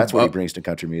hear. That's what he brings to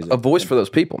country music. A voice for those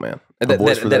people, man.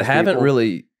 That haven't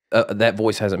really that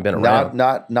voice hasn't been around.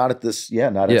 Not at this,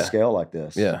 not at scale like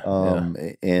this.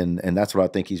 And that's what I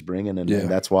think he's bringing, and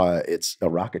that's why it's a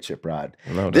rocket ship ride.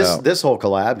 No doubt. This whole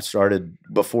collab started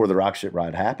before the rocket ship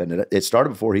ride happened. It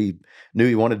started before he knew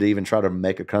he wanted to even try to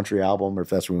make a country album, or if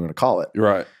that's what we want to call it.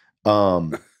 Right.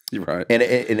 You're right. And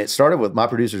it started with my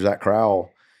producer Zach Crowell.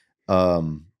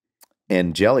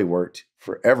 And Jelly worked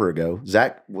forever ago.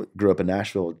 Zach grew up in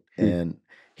Nashville, and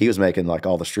he was making like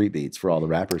all the street beats for all the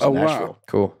rappers in Nashville. Wow.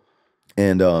 Cool.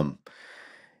 And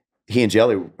he and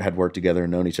Jelly had worked together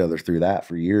and known each other through that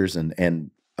for years. And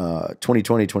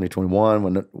 2020,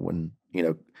 2021, when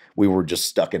we were just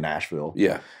stuck in Nashville.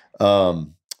 Yeah.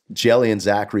 Jelly and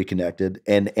Zach reconnected,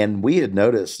 and we had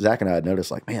noticed, Zach and I had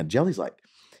noticed, like, man, Jelly's like,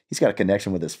 he's got a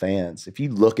connection with his fans. If you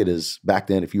look at back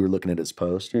then, if you were looking at his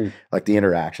post, like the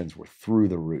interactions were through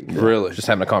the roof. Really? Just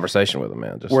having a conversation with him,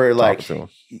 man. Just where like, to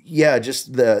him.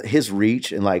 Just his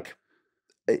reach and like,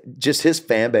 just his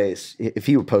fan base. If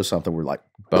he would post something, we're like,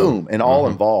 boom, and all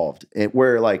involved. And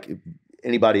where like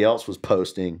anybody else was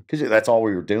posting, because that's all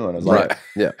we were doing. It was like,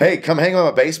 hey, come hang on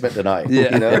my basement tonight.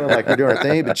 Like we're doing our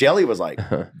thing. But Jelly was like,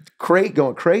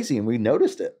 going crazy, and we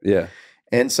noticed it. Yeah.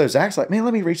 And so Zach's like, man,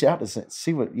 let me reach out to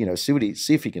see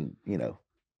if he can,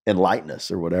 enlighten us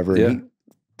or whatever. Yeah. And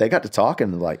they got to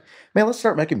talking and like, man, let's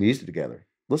start making music together.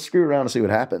 Let's screw around and see what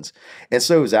happens. And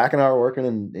so Zach and I are working,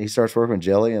 and he starts working with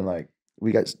Jelly, and like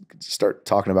we got to start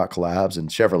talking about collabs, and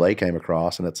Chevrolet came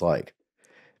across, and it's like,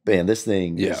 man, this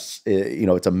thing is,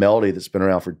 it's a melody that's been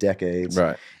around for decades,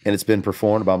 right? And it's been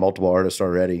performed by multiple artists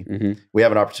already. Mm-hmm. We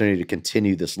have an opportunity to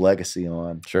continue this legacy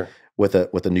on, with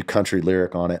a new country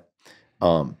lyric on it.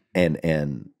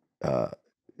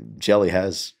 Jelly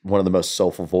has one of the most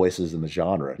soulful voices in the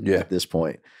genre at this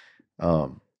point.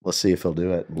 Let's see if he'll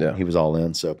do it. And he was all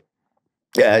in. So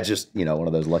just, one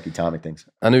of those lucky timing things.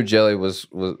 I knew Jelly was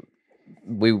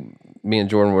me and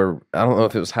Jordan were, I don't know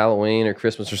if it was Halloween or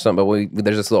Christmas or something, but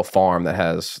there's this little farm that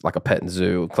has like a petting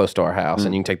zoo close to our house,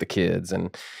 and you can take the kids,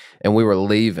 and we were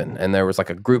leaving, and there was like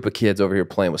a group of kids over here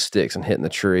playing with sticks and hitting the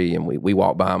tree, and we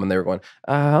walked by them, and they were going,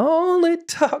 I only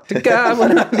talk to God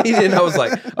when I need it. And I was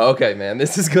like, okay, man,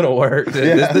 this is going to work.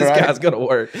 This guy's going to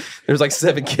work. There's like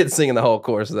 7 kids singing the whole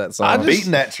chorus of that song.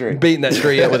 Beating that tree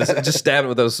just stabbing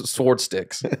with those sword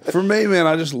sticks. For me, man,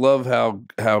 I just love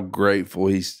how grateful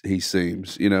he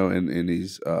seems, and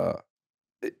he's,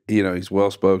 he's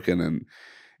well-spoken,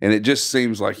 and it just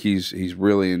seems like he's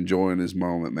really enjoying his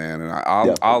moment, man. And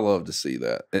I love to see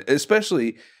that,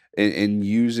 especially in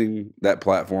using that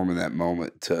platform in that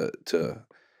moment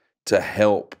to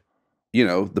help,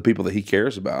 the people that he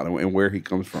cares about and where he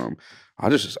comes from. I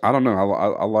don't know.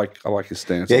 I like his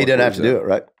stance. Yeah, he doesn't have to do it,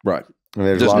 right? Right. I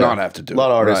mean, does not have to do it. A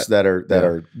lot of artists that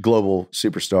are global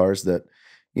superstars that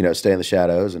stay in the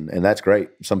shadows, and that's great.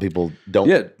 Some people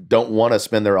don't want to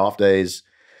spend their off days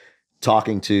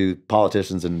talking to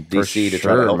politicians in DC to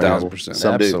try to help people. 1,000%.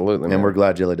 Some Absolutely, do, man. and we're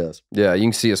glad Jelly does. Yeah, you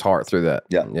can see his heart through that.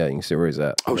 Yeah, you can see where he's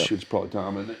at. Oh shit, it's probably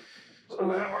time, isn't it?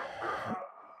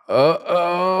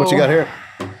 What you got here?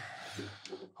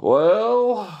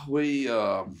 Well,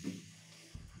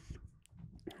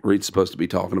 Reid's supposed to be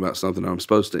talking about something. I'm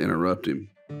supposed to interrupt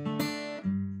him.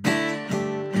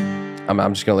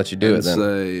 I'm just gonna let you do it then.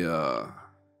 Say,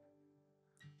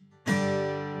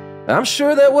 I'm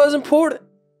sure that was important,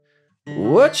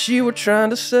 what you were trying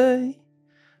to say,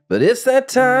 but it's that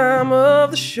time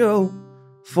of the show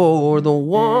for the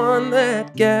one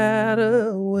that got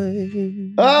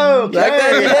away. Oh, okay. Like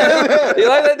that? You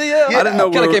like that deal? Yeah. I didn't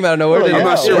know. Kind of came out of nowhere. I'm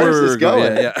not sure where where's we this were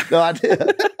going. going. Yeah. No, I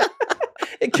did.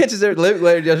 It catches there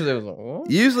later. Yesterday was like, what?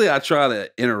 Usually I try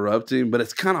to interrupt him, but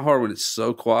it's kind of hard when it's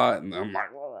so quiet, and I'm like,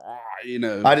 you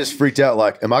know. I just freaked out.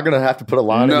 Like, am I going to have to put a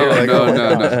line in No, here? Like,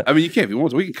 no. I mean, you can't if you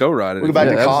want to. We can co-write it. We go back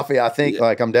to coffee. I think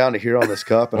like I'm down to here on this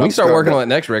cup. And We can start working on that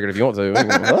next record if you want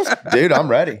to. Dude, I'm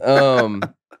ready.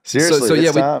 Seriously, so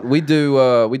yeah, we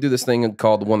do this thing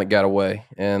called The One That Got Away,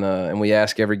 and we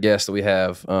ask every guest that we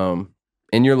have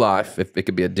in your life, if it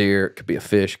could be a deer, it could be a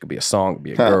fish, it could be a song, it could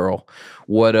be a girl.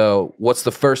 What's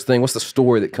the first thing? What's the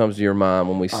story that comes to your mind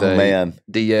when we say,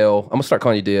 DL? I'm gonna start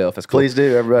calling you DL if that's cool. Please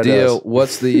do. Everybody DL,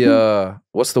 does.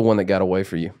 what's the one that got away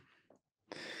for you?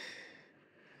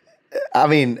 I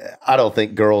mean, I don't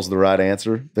think girl's the right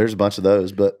answer. There's a bunch of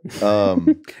those, but have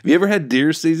you ever had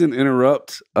deer season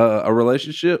interrupt a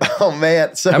relationship? Oh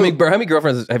man, so how many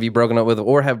girlfriends have you broken up with,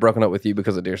 or have broken up with you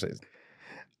because of deer season?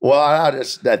 Well, I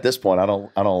just at this point I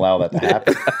don't allow that to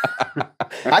happen.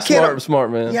 I can't.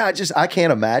 Smart man. Yeah, I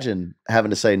can't imagine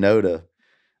having to say no to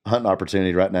a hunting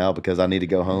opportunity right now because I need to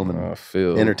go home and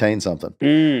entertain something.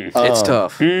 It's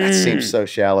tough. That seems so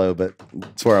shallow, but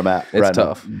it's where I'm at. It's right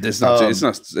tough. Now.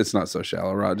 It's not so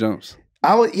shallow, right, Jones?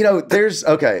 There's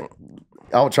okay.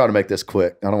 I'll try to make this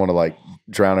quick. I don't want to like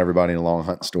drown everybody in a long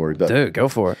hunting story, but dude, go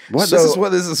for it. This is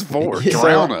what this is for.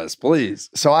 Drown us, please.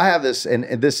 So I have this, and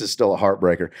this is still a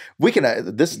heartbreaker. We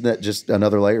can. This is just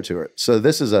another layer to it. So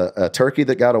this is a turkey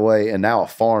that got away, and now a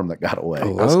farm that got away.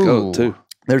 Oh, let's go too.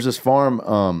 There's this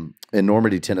farm in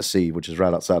Normandy, Tennessee, which is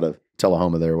right outside of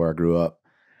Tullahoma, there where I grew up,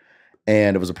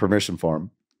 and it was a permission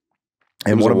farm.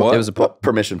 And it was a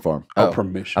permission farm. Oh,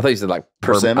 permission. I thought you said like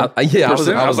persimmon. I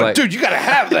was like, dude, you got to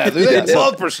have that. They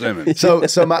love persimmon. So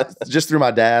just through my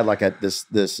dad, like at this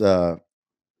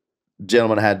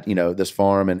gentleman had this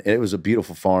farm, and it was a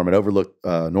beautiful farm. It overlooked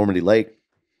Normandy Lake,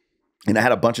 and it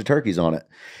had a bunch of turkeys on it.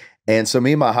 And so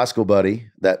me and my high school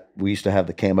buddy, that we used to have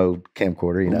the camo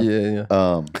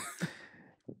camcorder,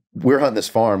 we're hunting this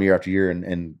farm year after year,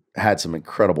 and had some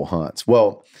incredible hunts.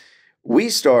 Well,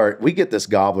 we get this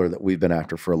gobbler that we've been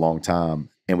after for a long time,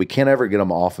 and we can't ever get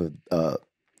him off of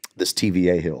this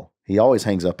TVA hill. He always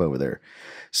hangs up over there.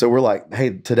 So we're like, hey,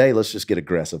 today let's just get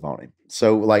aggressive on him.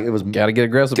 So like it was gotta get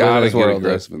aggressive.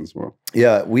 In this world.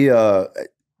 Yeah,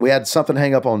 we had something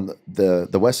hang up on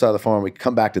the west side of the farm. We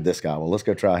come back to this guy. Well, let's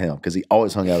go try him because he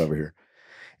always hung out over here.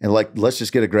 And like, let's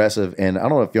just get aggressive. And I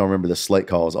don't know if y'all remember the slate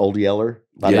calls, Old Yeller.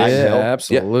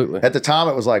 Absolutely. Yeah. At the time,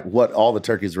 it was like what all the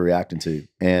turkeys were reacting to.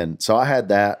 And so I had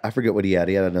that. I forget what he had.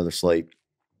 He had another slate.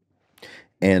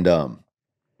 And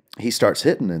he starts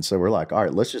hitting. And so we're like, all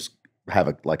right, let's just have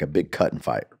a big cut and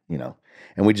fight,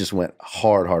 And we just went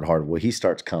hard. Well, he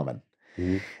starts coming.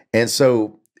 Mm-hmm. And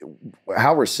so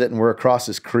how we're sitting, we're across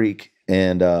this creek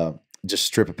and just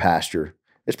strip of pasture.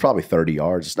 It's probably 30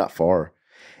 yards. It's not far.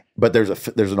 But there's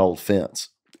an old fence.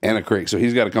 And a creek. So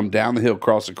he's got to come down the hill,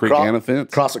 cross a creek and a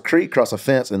fence? Cross a creek, cross a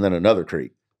fence, and then another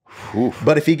creek. Oof.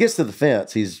 But if he gets to the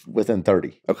fence, he's within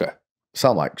 30. Okay. So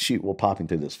I'm like, shoot, we'll pop him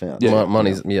through this fence. Yeah,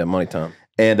 money time.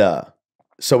 And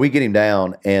so we get him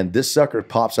down, and this sucker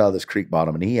pops out of this creek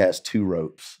bottom, and he has 2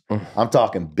 ropes. I'm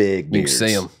talking big beards. You can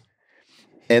see him.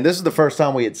 And this is the first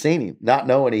time we had seen him, not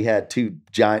knowing he had 2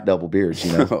 giant double beards,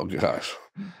 Oh, gosh.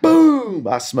 Boom!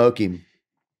 I smoke him.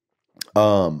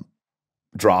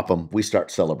 Drop him. We start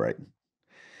celebrating.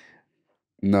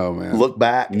 No, man. Look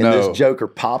back, and this joker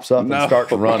pops up and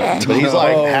starts running. But he's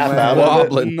like half out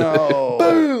wobbling. Of it. No.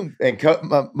 Boom! And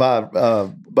my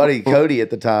buddy Cody at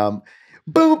the time,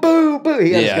 boom, boom, boom.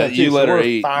 He had his gun you let her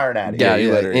eat. Firing at him. Yeah,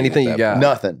 you let her anything you got.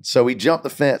 Nothing. So we jump the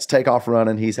fence, take off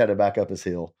running. He's headed back up his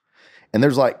hill. And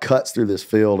there's like cuts through this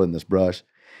field and this brush.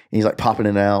 And he's like popping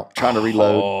in and out, trying to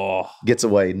reload. Gets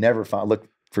away. Never find. Look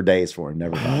for days for him.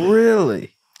 Never find.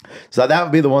 Really? So that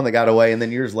would be the one that got away. And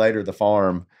then years later, the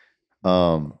farm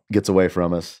gets away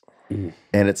from us. And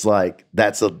it's like,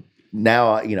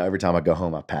 now, every time I go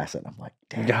home, I pass it. I'm like,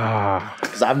 damn.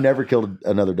 Because I've never killed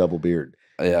another double beard.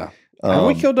 Yeah. Have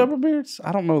we killed double beards?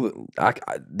 I don't know that.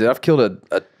 I've killed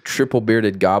a triple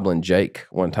bearded goblin Jake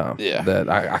one time. Yeah. That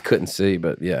I couldn't see,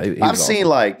 but yeah. I've seen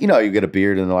awesome. You get a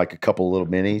beard and like a couple little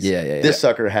minis. Yeah. This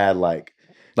sucker had like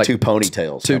 2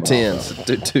 ponytails. 2 tens.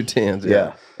 2 tens.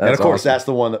 Yeah. And of course, that's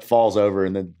the one that falls over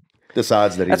and then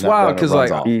decides that he's that's wild because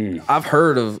I've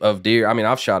heard of deer. I mean,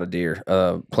 I've shot a deer,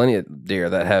 plenty of deer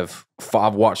that have.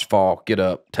 I've watched fall, get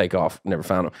up, take off, never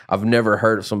found them. I've never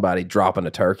heard of somebody dropping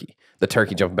a turkey, the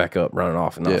turkey jumping back up, running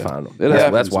off, and not find them.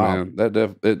 That's wild.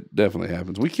 Man. It definitely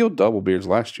happens. We killed double beards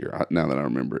last year. Now that I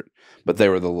remember it, but they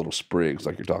were the little sprigs,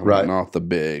 like you're talking about, not the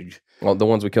big. Well, the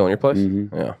ones we kill in your place.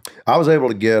 Mm-hmm. Yeah, I was able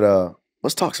to get.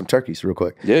 Let's talk some turkeys real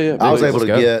quick. Yeah. I was able to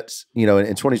get. In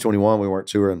 2021 we weren't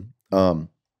touring.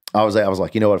 I was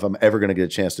like, you know what? If I'm ever going to get a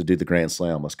chance to do the Grand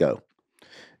Slam, let's go.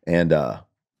 And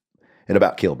it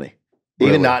about killed me.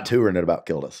 Really? Even not touring, it about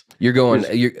killed us. You're going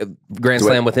Grand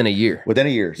Slam within a year. Within a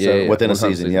year. So within a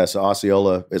season. Yeah. So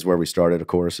Osceola is where we started, of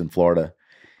course, in Florida.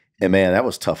 And man, that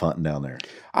was tough hunting down there.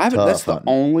 That's the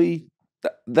only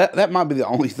that might be the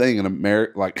only thing in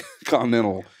America, like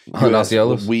continental US,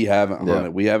 Osceolas. We haven't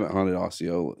hunted. We haven't hunted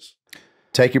Osceolas.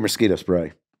 Take your mosquito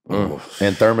spray.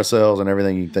 And thermocells and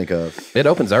everything you can think of. It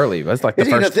opens early. That's like the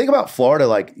first. You know, think about Florida,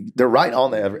 like they're right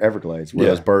on the Everglades where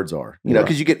those birds are. You know,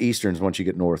 because you get easterns once you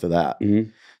get north of that. Mm-hmm.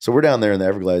 So we're down there in the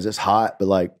Everglades. It's hot, but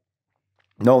like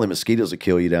not only mosquitoes that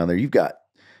kill you down there, you've got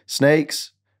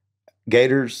snakes,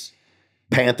 gators,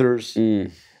 panthers.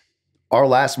 Our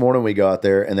last morning we go out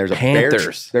there and there's a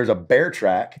bear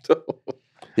track.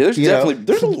 Yeah,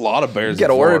 there's a lot of bears. You got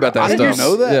to worry about that stuff. Did you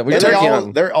know that?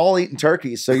 Yeah, they're all eating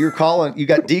turkeys. So you're calling, you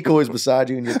got decoys beside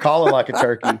you and you're calling like a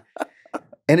turkey.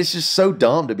 And it's just so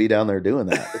dumb to be down there doing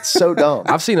that. It's so dumb.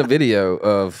 I've seen a video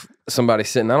of somebody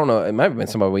sitting, I don't know, it might have been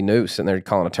somebody we knew sitting there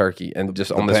calling a turkey and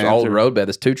just on this old roadbed,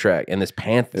 this 2-track, and this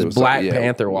black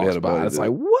panther walks by. It's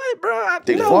like, what, bro?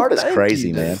 Dude, Florida's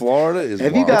crazy, man. Florida is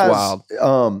wild. You guys,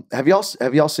 wild. Have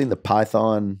y'all seen the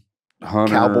Python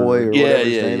Hunter, cowboy or whatever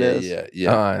his name is?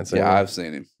 Yeah, I've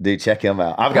seen him. Dude, check him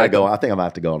out. I've got to go. I think I'm going to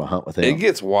have to go on a hunt with him. It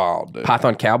gets wild, dude.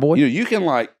 Python cowboy? You can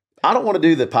like... I don't want to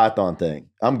do the Python thing.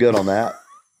 I'm good on that.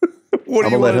 What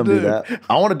I'm do you going to let want him to do that.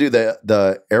 I want to do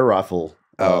the air rifle.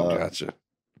 Gotcha.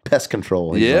 Pest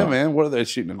control. Yeah, man. What are they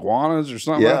shooting? Iguanas or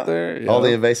something out there? All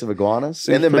the invasive iguanas.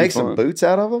 And then make some boots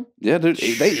out of them. Yeah, dude.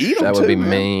 They eat them That would be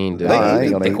mean, dude. I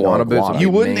ain't gonna eat iguana boots. You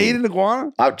wouldn't eat an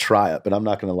iguana? I would try it, but I'm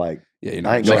not going to like... Yeah,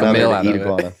 I ain't going out there to eat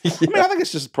iguana. I mean, I think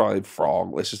it's just probably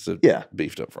frog. It's just a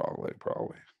beefed up frog leg,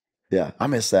 probably. Yeah, I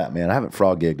miss that, man. I haven't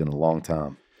frog gigged in a long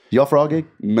time. Y'all frog gig?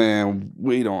 Man,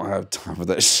 we don't have time for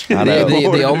that shit. I know.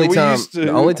 The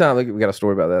only time we got a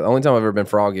story about that. The only time I've ever been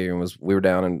frog gigging was we were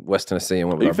down in West Tennessee and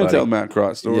went with our buddy. You tell Matt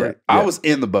Crotch story? Yeah. I was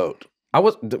in the boat. What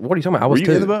are you talking about? I was Were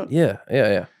you in the boat? Yeah.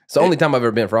 It's the only time I've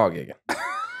ever been frog gigging.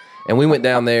 And we went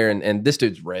down there, and this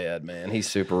dude's red, man. He's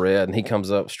super red, and he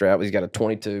comes up strapped. He's got a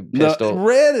 22 pistol. No,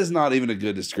 red is not even a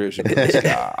good description for this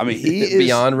guy. I mean, he is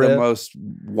beyond red. The most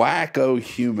wacko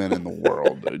human in the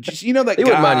world, dude. Just, you know that he guy.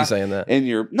 Wouldn't mind you saying that.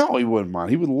 And no, he wouldn't mind.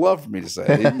 He would love for me to say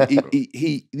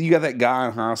it. You got that guy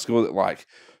in high school that like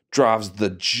drives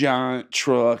the giant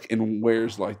truck and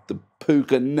wears like the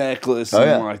puka necklace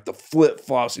and like the flip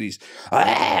flops, and he's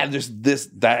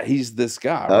he's this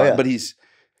guy, right? Yeah. But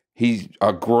he's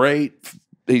a great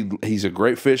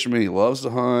fisherman. He loves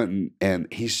to hunt, and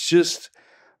he's just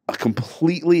a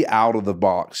completely out of the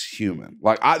box human.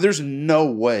 Like there's no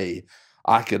way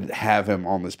I could have him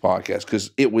on this podcast because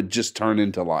it would just turn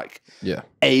into like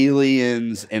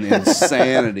aliens and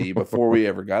insanity before we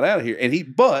ever got out of here. And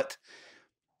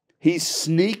he's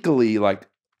sneakily like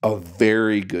a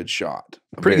very good shot,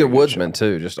 pretty good woodsman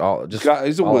too. He's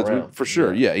a woodsman around. for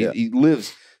sure. Yeah, he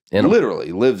lives.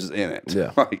 Literally lives in it.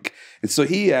 Yeah. And so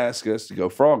he asked us to go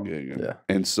frog gigging. Yeah.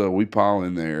 And so we pile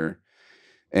in there.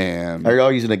 And are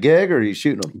y'all using a gig or are you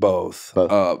shooting them? Both.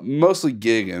 Mostly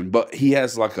gigging, but he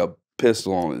has like a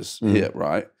pistol on his hip,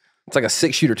 right? It's like a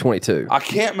 6-shooter 22. I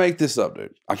can't make this up,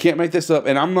 dude. I can't make this up.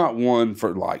 And I'm not one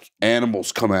for like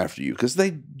animals come after you because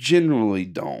they generally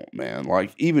don't, man.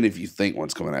 Like even if you think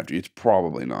one's coming after you, it's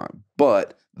probably not.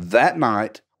 But that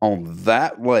night on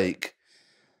that lake,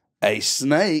 a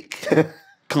snake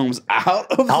comes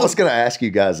out of I was going to ask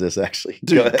you guys this, actually.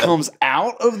 Dude, comes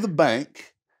out of the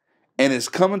bank and is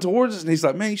coming towards us. And he's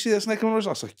like, man, you see that snake coming towards us?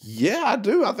 I was like, yeah, I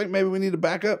do. I think maybe we need to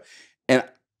back up. And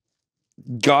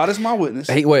God is my witness.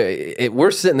 Hey,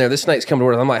 we're sitting there. This snake's coming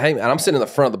towards us. I'm like, hey, man, I'm sitting in the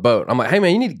front of the boat. I'm like, hey,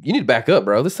 man, you need to back up,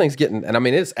 bro. This thing's getting, and I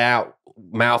mean, it's out,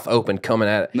 mouth open, coming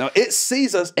at it. No, it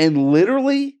sees us and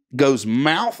literally goes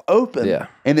mouth open. Yeah.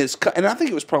 And I think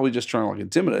it was probably just trying to like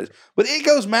intimidate us. But it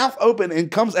goes mouth open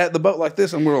and comes at the boat like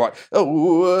this. And we're like,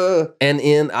 And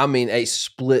in, I mean, a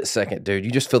split second, dude,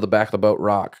 you just feel the back of the boat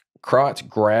rock. Crotch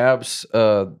grabs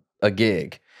a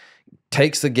gig,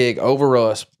 takes the gig over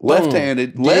us,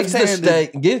 left-handed, gigs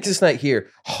the snake here,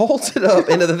 holds it up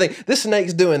into the thing. This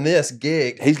snake's doing this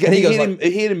gig. He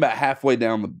hit him about halfway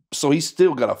down so he's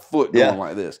still got a foot going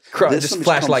like this. This just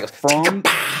flashed like from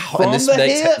and this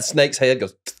snake's head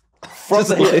goes from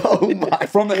the hip.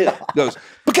 From the hip goes,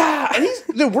 and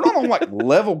dude, we're not on like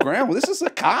level ground. This is a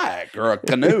kayak or a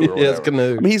canoe or whatever. Yeah, it's a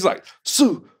canoe. I mean, he's like,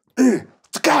 and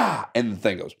the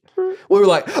thing goes. We were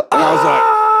like, and I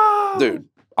was like, dude,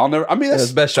 I'll never. I mean, that's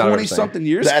the best shot 20-something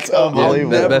years. That's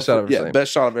unbelievable. Best shot I've ever seen.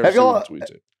 Best shot I've ever seen.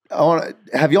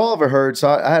 Have y'all ever heard? So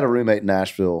I had a roommate in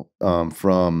Nashville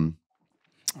from,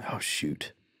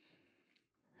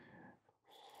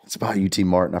 It's by UT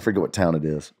Martin. I forget what town it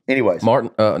is. Anyways, Martin.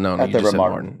 No, you At the just said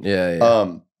Martin. Martin.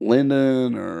 Yeah.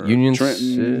 Linden or Union,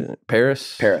 Trenton,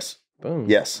 Paris. Boom.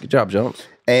 Yes. Good job, Jones.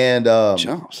 And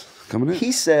Jones coming in.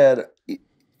 he said,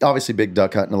 obviously big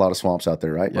duck hunting, a lot of swamps out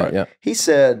there, right? Yeah. He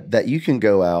said that you can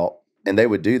go out and they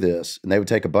would do this, and they would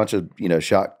take a bunch of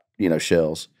shot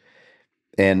shells,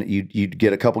 and you'd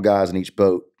get a couple guys in each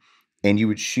boat, and you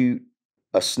would shoot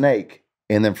a snake,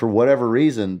 and then for whatever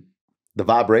reason, the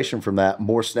vibration from that,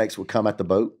 more snakes would come at the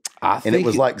boat. And it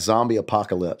was like zombie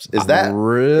apocalypse. Is that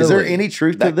really? Is there any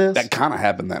truth to this? That kind of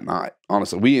happened that night.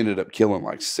 Honestly, we ended up killing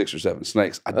like 6 or 7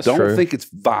 snakes. I That's don't true. think it's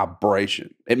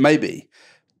vibration. It may be.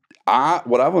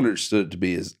 What I've understood it to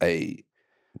be is the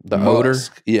odor.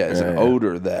 Yeah, it's an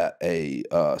odor that a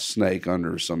snake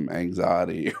under some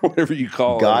anxiety or whatever you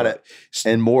call it. Got it.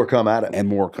 And more come at it. And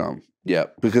more come. Yeah,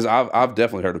 because I've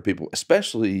definitely heard of people,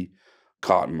 especially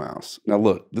cottonmouths. Now,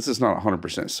 look, this is not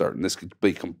 100% certain. This could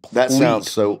be complete. That sounds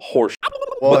so horse.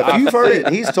 Well, if you've heard it,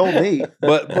 he's told me.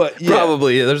 But yeah.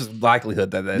 Probably. Yeah, there's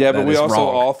likelihood that yeah, that but we is also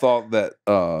wrong. all thought that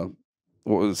what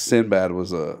was Sinbad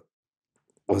was he?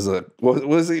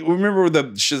 Remember the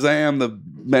Shazam, the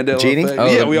Mandela Genie? effect? Oh,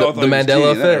 Yeah, we all the thought it was Mandela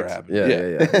Genie. That never effect.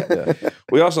 happened. Yeah.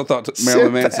 We also thought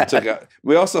Marilyn Manson took out.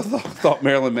 We also thought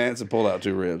Marilyn Manson pulled out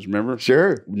 2 ribs. Remember?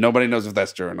 Sure. Nobody knows if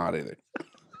that's true or not either.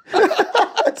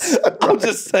 I'm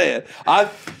just saying. I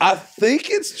think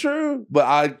it's true, but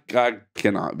I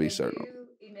cannot be certain.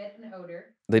 Emit an odor.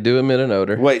 They do emit an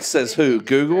odor. Wait, says who?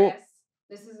 Google?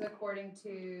 This is according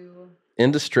to.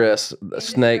 In distress,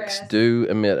 snakes distress, do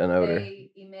emit an odor.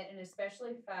 They emit an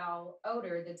especially foul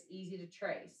odor that's easy to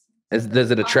trace.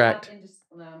 Does it attract?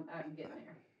 I'm getting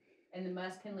there. And the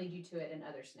musk can lead you to it and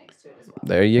other snakes to it as well.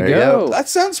 There you There you go. That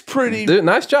sounds pretty. Dude,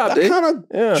 nice job, I dude. kind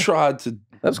of tried to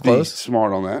That's be close.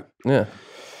 smart on that. Yeah.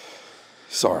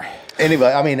 Sorry.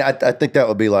 Anyway, I mean, I think that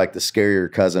would be like the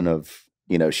scarier cousin of,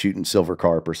 shooting silver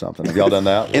carp or something. Have y'all done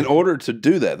that? In order to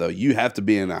do that, though, you have to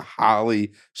be in a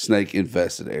highly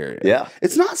snake-infested area. Yeah.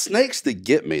 It's not snakes that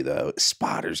get me, though.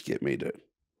 Spiders get me, dude.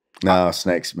 No,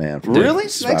 snakes, man. Really?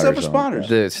 Snakes over don't. spiders?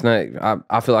 Dude, snake.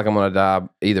 I feel like I'm going to die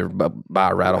either by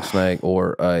a rattlesnake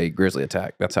or a grizzly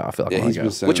attack. That's how I feel like Yeah, I'm he's going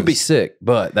been to go. saying Which would be this. sick,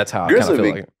 but that's how I kind Grizzly of feel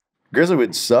would like it. Grizzly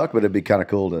would suck, but it'd be kind of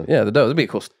cool to. Yeah, that'd be a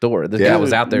cool story. This Yeah. guy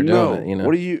was out there No. doing it,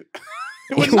 What do you...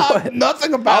 What?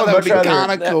 Nothing about that would be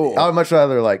kind of cool. I would much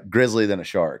rather like grizzly than a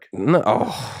shark. No.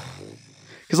 Oh.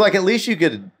 Because like at least you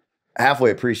could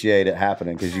halfway appreciate it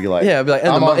happening because you like Yeah, it'd be like in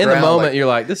I'm on the ground, moment, like, you're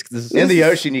like, this is in the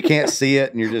ocean you can't see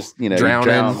it and you're just you Drowning.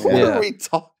 drown. What Yeah. are we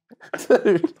talking?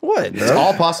 Dude. what? It's bro?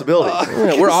 all possibilities.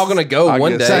 Yeah, we're all gonna go I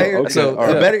one guess day. so. Okay. So All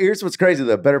right. The better here's what's crazy.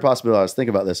 The better possibility. I was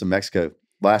thinking about this in Mexico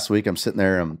last week. I'm sitting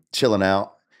there, I'm chilling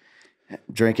out,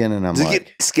 drinking, and I'm Does like, it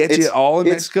get sketchy it's- at all in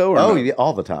it's- Mexico? Or oh, no? yeah,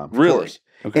 all the time. of Really? course.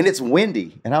 Okay. And it's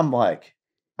windy, and I'm like,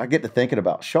 I get to thinking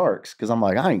about sharks because I'm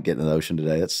like, I ain't getting in the ocean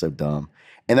today. That's so dumb.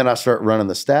 And then I start running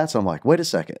the stats. I'm like, wait a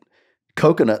second,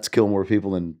 coconuts kill more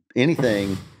people than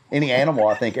anything, any animal.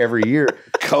 I think every year.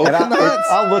 And Coconuts?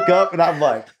 I look up and I'm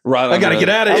like, Right. I gotta get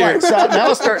out of I'm here. like, so now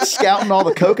I start scouting all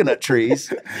the coconut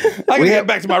trees. I gotta get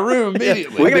back to my room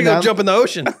immediately. we gotta been go down- jump in the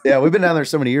ocean. Yeah, we've been down there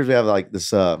so many years. We have like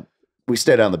this. We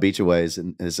stay down the beach a ways,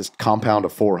 and it's this compound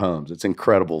of 4 homes. It's an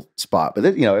incredible spot. But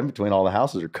then, in between all the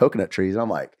houses are coconut trees. And I'm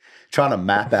like trying to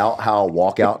map out how I'll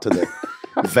walk out to the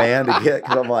van to get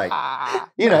because I'm like,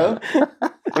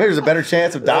 there's a better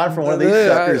chance of dying from one of these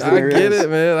suckers than I there get is. it,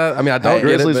 man. I mean, I don't Hey,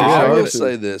 get it, grizzlies but are I sharks. will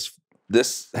yeah. say this.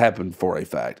 This happened for a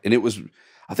fact. And it was,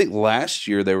 I think last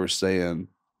year they were saying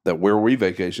that where we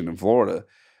vacationed in Florida,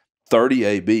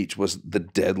 30A Beach was the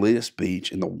deadliest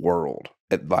beach in the world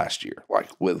at last year. Like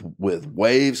with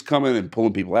waves coming and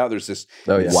pulling people out. There's this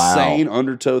Oh, yeah. insane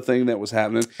undertow thing that was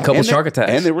happening. Couple And shark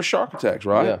attacks. And there were shark attacks,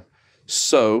 right? Yeah.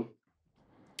 So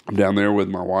I'm down there with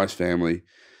my wife's family.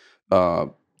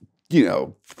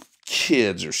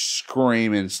 Kids are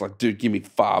screaming. It's like, dude, give me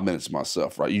 5 minutes of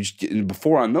myself, right? You just get, and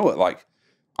before I know it, like,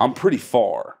 I'm pretty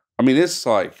far. I mean, it's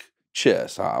like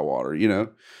chest high water,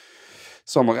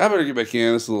 So I'm like, I better get back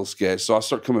in. This is a little sketch. So I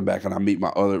start coming back, and I meet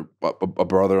my a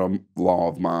brother-in-law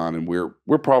of mine, and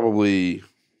we're probably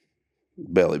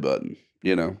belly button,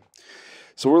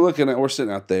 So we're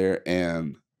sitting out there,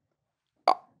 and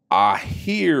I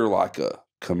hear like a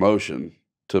commotion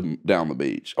down the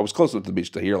beach. I was close enough to the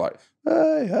beach to hear like,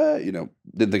 hey, didn't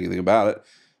think anything about it.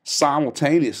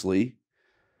 Simultaneously,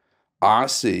 I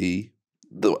see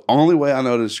the only way I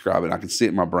know to describe it, I can see it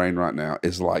in my brain right now,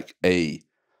 is like a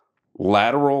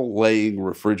lateral laying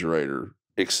refrigerator,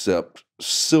 except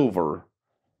silver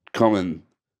coming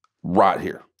right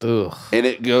here. Ugh. And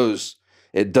it does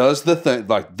the thing,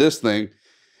 like this thing,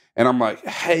 And I'm like,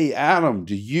 hey, Adam,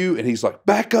 do you? And he's like,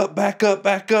 back up, back up,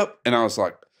 back up. And I was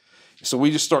like, so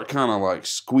we just start kind of like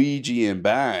squeegeeing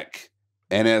back.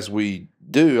 And as we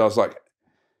do, I was like,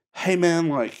 hey, man,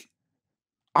 like,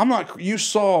 I'm not, you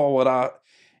saw what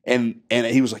and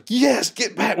he was like, yes,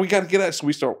 get back. We got to get out. So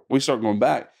we start going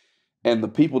back. And the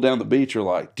people down the beach are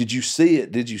like, did you see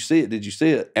it? Did you see it? Did you see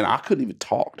it? And I couldn't even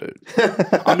talk, dude.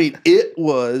 I mean,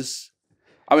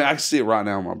 I can see it right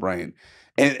now in my brain.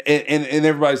 And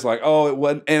everybody's like, oh, it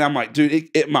wasn't. And I'm like, dude,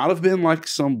 it might have been like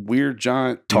some weird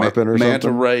giant tarpon or manta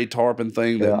something. ray tarpon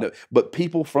thing. But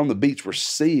people from the beach were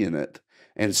seeing it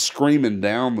and screaming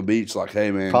down the beach like,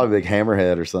 hey, man. Probably a big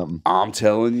hammerhead or something. I'm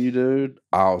telling you, dude,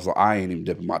 I was like, I ain't even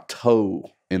dipping my toe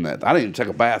in that. I didn't even take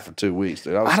a bath for 2 weeks,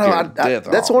 dude. I was scared to death.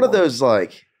 That's one of those,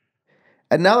 like,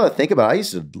 and now that I think about it, I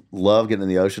used to love getting in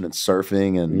the ocean and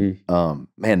surfing, and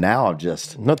man, now I'm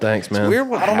just no thanks, man. It's weird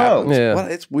what I don't happens. know. Yeah.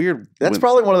 It's weird. That's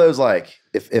probably one of those, like,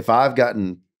 if I've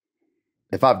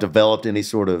developed any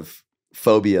sort of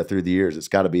phobia through the years, it's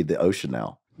got to be the ocean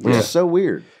now. Which is so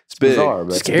weird. It's big. bizarre,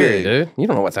 but Scary, dude. You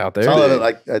don't know what's out there. I love it,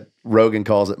 like Rogan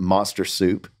calls it monster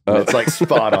soup. And it's like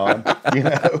spot on. You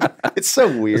know, it's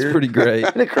so weird. It's pretty great.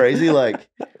 Isn't it crazy? Like,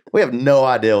 we have no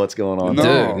idea what's going on. No.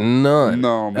 Dude, none.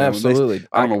 No, man. Absolutely.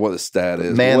 I don't know what the stat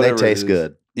is. Man, they whatever it taste is.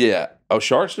 good. Yeah. Oh,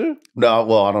 sharks do? No,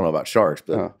 well, I don't know about sharks,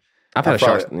 but I've had a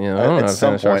shark. You know, I don't know at if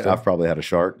some I've had a point, shark I've probably had a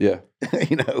shark. Yeah.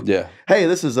 You know. Yeah. Hey,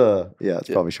 this is it's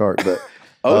probably shark, but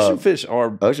Ocean fish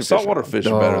are ocean saltwater fish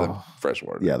fish are better than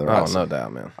freshwater. yeah, they're Oh, awesome. no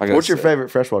doubt, man. I gotta What's your say. favorite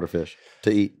freshwater fish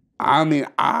to eat? I mean,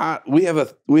 we have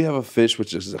a fish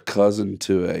which is a cousin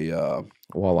to a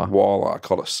walleye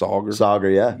called a sauger.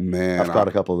 Sauger, yeah. Man, I've caught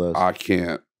a couple of those. I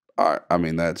can't. I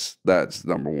mean, that's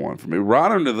number one for me.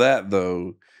 Right under that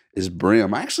though is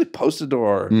brim. I actually posted to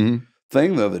our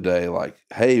thing the other day, like,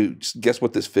 hey, guess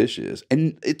what this fish is?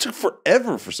 And it took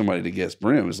forever for somebody to guess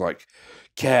brim. It's like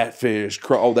catfish,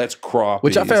 that's crappie.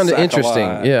 Which I found sac-a-lye.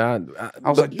 interesting. Yeah. I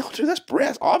was like, no, dude, that's brim.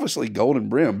 That's obviously golden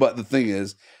brim. But the thing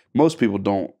is, most people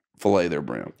don't fillet their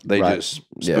brim. They just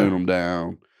spoon them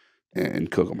down and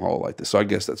cook them whole like this. So I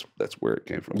guess that's where it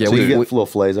came from. Yeah, so you get little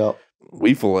fillets out.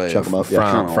 We fillet, Chuck 'em up,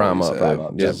 fry them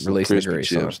up. Just Release the crispy grease.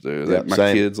 chips, dude. Yeah, My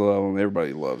same. kids love them.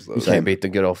 Everybody loves those. Can't beat the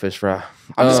good old fish fry.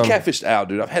 I'm just catfished out,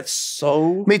 dude. I've had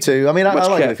so Me too. I mean, I much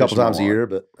like it a couple catfish in times a my year,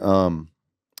 but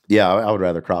yeah, I would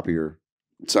rather crappie or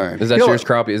same. Is that You know yours,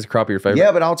 crappie? Is crappie your favorite?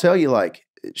 yeah. But I'll tell you, like,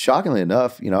 shockingly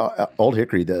enough, you know, Old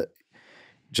Hickory, the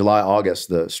July, August,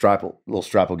 the little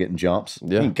stripe will getting jumps.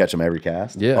 Yeah. You can catch them every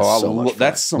cast. Yeah. Oh, so much fun.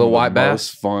 that's some The of white the bass?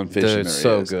 most fun fishing Dude, there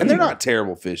so is. good. And they're not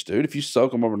terrible fish, dude. If you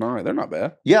soak them overnight, they're not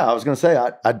bad. Yeah, I was gonna say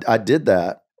I did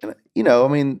that, and you know, I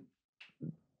mean,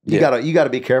 you gotta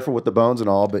be careful with the bones and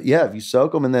all, but yeah, if you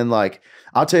soak them and then, like,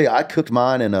 I'll tell you, I cooked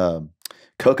mine in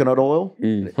coconut oil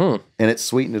and it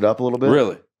sweetened it up a little bit.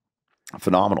 Really?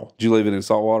 Phenomenal. Did you leave it in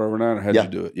salt water overnight, or how'd Yeah. you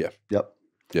do it? Yeah. Yep.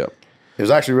 Yep. It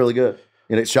was actually really good,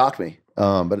 and it shocked me.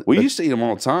 But We used to eat them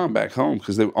all the time back home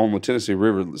because they on the Tennessee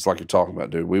River. It's like you're talking about,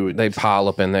 dude. We would. They pile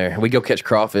up in there. We go catch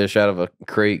crawfish out of a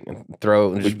creek and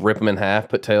just rip them in half,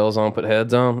 put tails on, put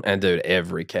heads on, and dude,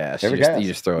 every cast, you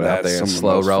just throw it out That's there and some of the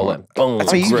slow most roll fun. it. Boom.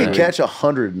 I mean, you can great. catch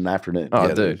 100 in an afternoon. Oh,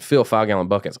 Yeah, dude, fill 5-gallon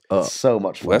buckets up. It's so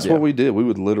much fun. Well, that's what we did. We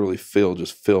would literally fill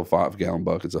 5-gallon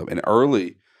buckets up. And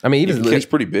early, I mean, you even can catch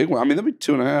pretty big one. I mean, that'd be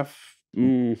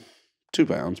 2.5, 2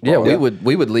 pounds. yeah, probably.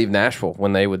 we would leave Nashville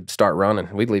when they would start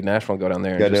running. We'd leave Nashville and go down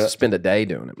there Go and do just it. spend a day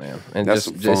doing it, man. And That's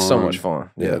just some it's so fun. much fun.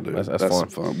 Yeah, dude. that's That's fun. some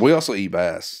fun. We also eat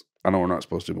bass. I know we're not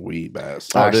supposed to, but we eat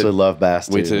bass. I actually love bass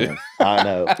too. We too. Man. I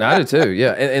know. I do too,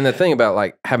 yeah. And the thing about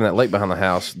like having that lake behind the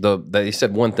house, they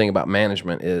said one thing about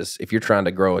management is if you're trying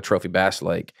to grow a trophy bass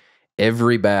lake,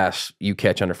 every bass you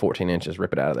catch under 14 inches,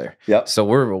 rip it out of there. Yep. So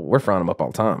we're frying them up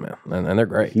all the time, man, and they're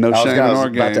great. No I was shame in about our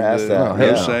game. to ask dude. that. No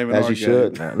Yeah. shame in As our you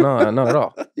game. should. No, not at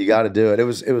all. You got to do it. It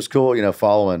was cool, you know,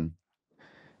 following.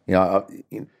 You know,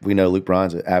 we know Luke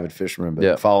Bryan's an avid fisherman,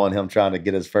 but following him trying to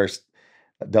get his first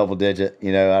double digit,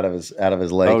 you know, out of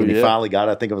his lake, and he finally got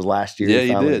it. I think it was last year. Yeah, he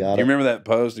he finally did. got You it. remember that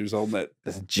post? He was holding that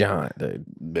That's a giant, dude.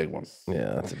 big one.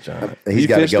 Yeah, that's a giant. He's you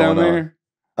got it fished going down there?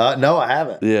 No, I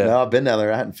haven't. Yeah. No, I've been down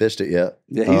there. I hadn't fished it yet.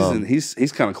 Yeah,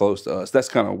 he's kind of close to us. That's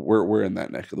kind of we're in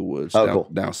that neck of the woods. Oh, down, cool.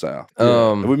 down south.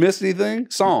 Um, Have we missed anything?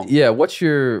 Song. Yeah, what's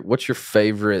your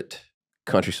favorite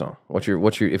country song? What's your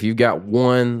if you've got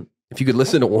one, if you could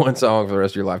listen to one song for the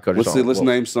rest of your life, country Let's song. see. Let's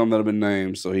name some that have been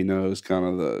named, so he knows kind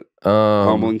of the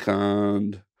humble and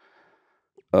kind.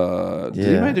 Did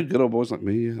anybody do Good Old Boys Like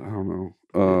Me? I don't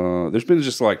know. There's been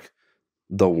just like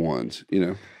the ones, you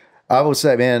know. I would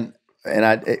say, man, and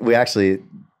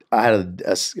I had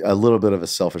a little bit of a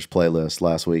selfish playlist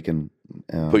last week and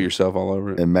put yourself all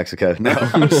over it in Mexico. No,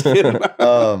 I'm just kidding.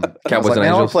 Cowboys and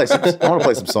I want Angels. to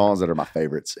play some songs that are my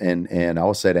favorites. And I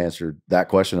would say to answer that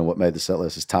question of what made the set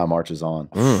list is Time Marches On.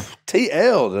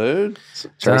 TL, dude.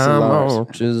 Tracy Time Lawrence.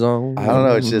 marches on. I don't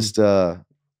know. It's just and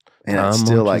it's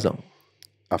still like on.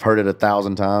 I've heard it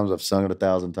 1,000 times. I've sung it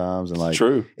 1,000 times, and like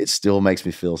True. it still makes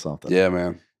me feel something. Yeah,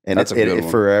 man. And That's a good it one.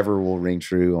 forever will ring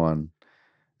true on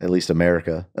at least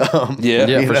America. Yeah.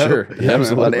 Yeah, you for know? sure. Yeah,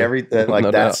 Absolutely. Like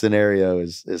No that doubt. scenario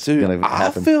is Dude, going to I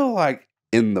happen. feel like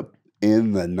in the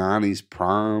 90s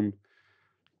prime,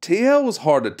 TL was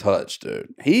hard to touch,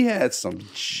 dude. He had some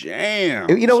jams.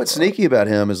 You know what's sneaky about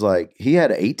him is like he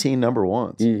had 18 number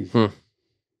ones. Mm.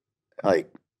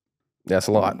 Like That's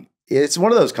a lot. it's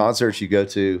one of those concerts you go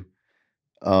to,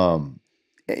 and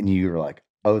you're like,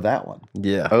 oh, that one.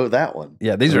 Yeah. Oh, that one.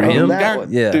 Yeah, these are Oh, him. that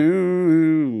one. Yeah.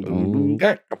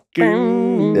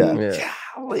 Yeah.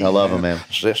 I love him, man.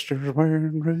 Sisters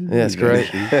wearing red. Yeah, it's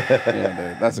great.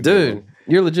 Yeah, dude. That's a good Dude, one.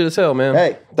 you're legit as hell, man.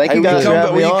 Hey, thank Hey, you will guys for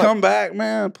having me you on. come back,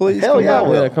 man? Please Hell come yeah, I back.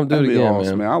 will. Yeah, come do it That'd be again,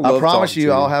 awesome, man. I I love promise talking you,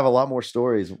 to I'll have a lot more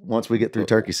stories once we get through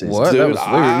turkey season. What? Dude, You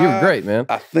were great, man.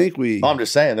 I think we. I'm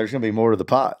just saying, there's going to be more to the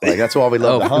pot. Like that's why we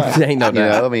love to hunt. Ain't no You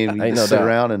doubt. know, I mean, we Ain't just no sit doubt.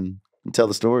 around and tell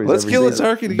the stories. Let's every kill a season.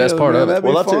 turkey together. Best part man. of it. That'd be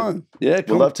We'll love to. fun. Yeah, come,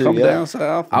 We'll love to, come yeah. down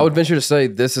south. I would venture to say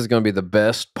this is going to be the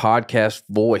best podcast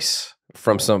voice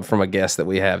from a guest that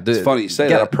we have. Dude, It's funny you say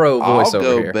got that. a pro voice I'll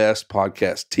over go here. best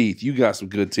podcast teeth. You got some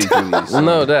good teeth in you. son.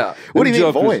 No doubt. What do you mean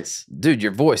Jokers- voice? Dude,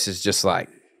 your voice is just like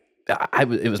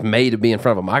it was made to be in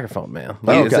front of a microphone, man.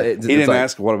 Oh, okay. It's He didn't like-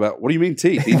 ask what do you mean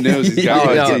teeth? He knows he's got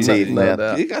Yeah, good no, teeth. teeth, man.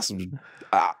 doubt. He got some.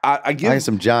 I I give. got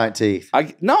some giant teeth.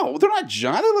 No, they're not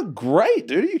giant. They look great,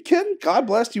 dude. Are you kidding? God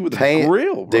blessed you with Pain- a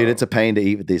grill, bro. Dude, it's a pain to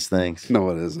eat with these things. no,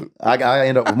 it isn't. I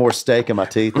end up with more steak in my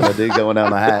teeth than I do going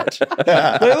down the hatch.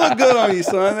 They look good on you,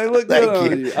 son. They look good Thank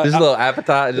on you. you. Just a little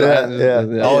appetite.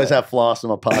 Yeah. Always have floss in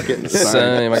my pocket.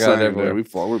 Same. I got it everywhere.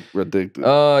 Dude. We're addicted.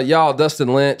 Y'all,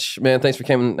 Dustin Lynch, man, thanks for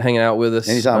coming hanging out with us.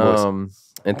 Anytime,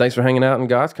 boys. And thanks for hanging out in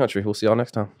God's country. We'll see y'all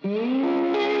next time.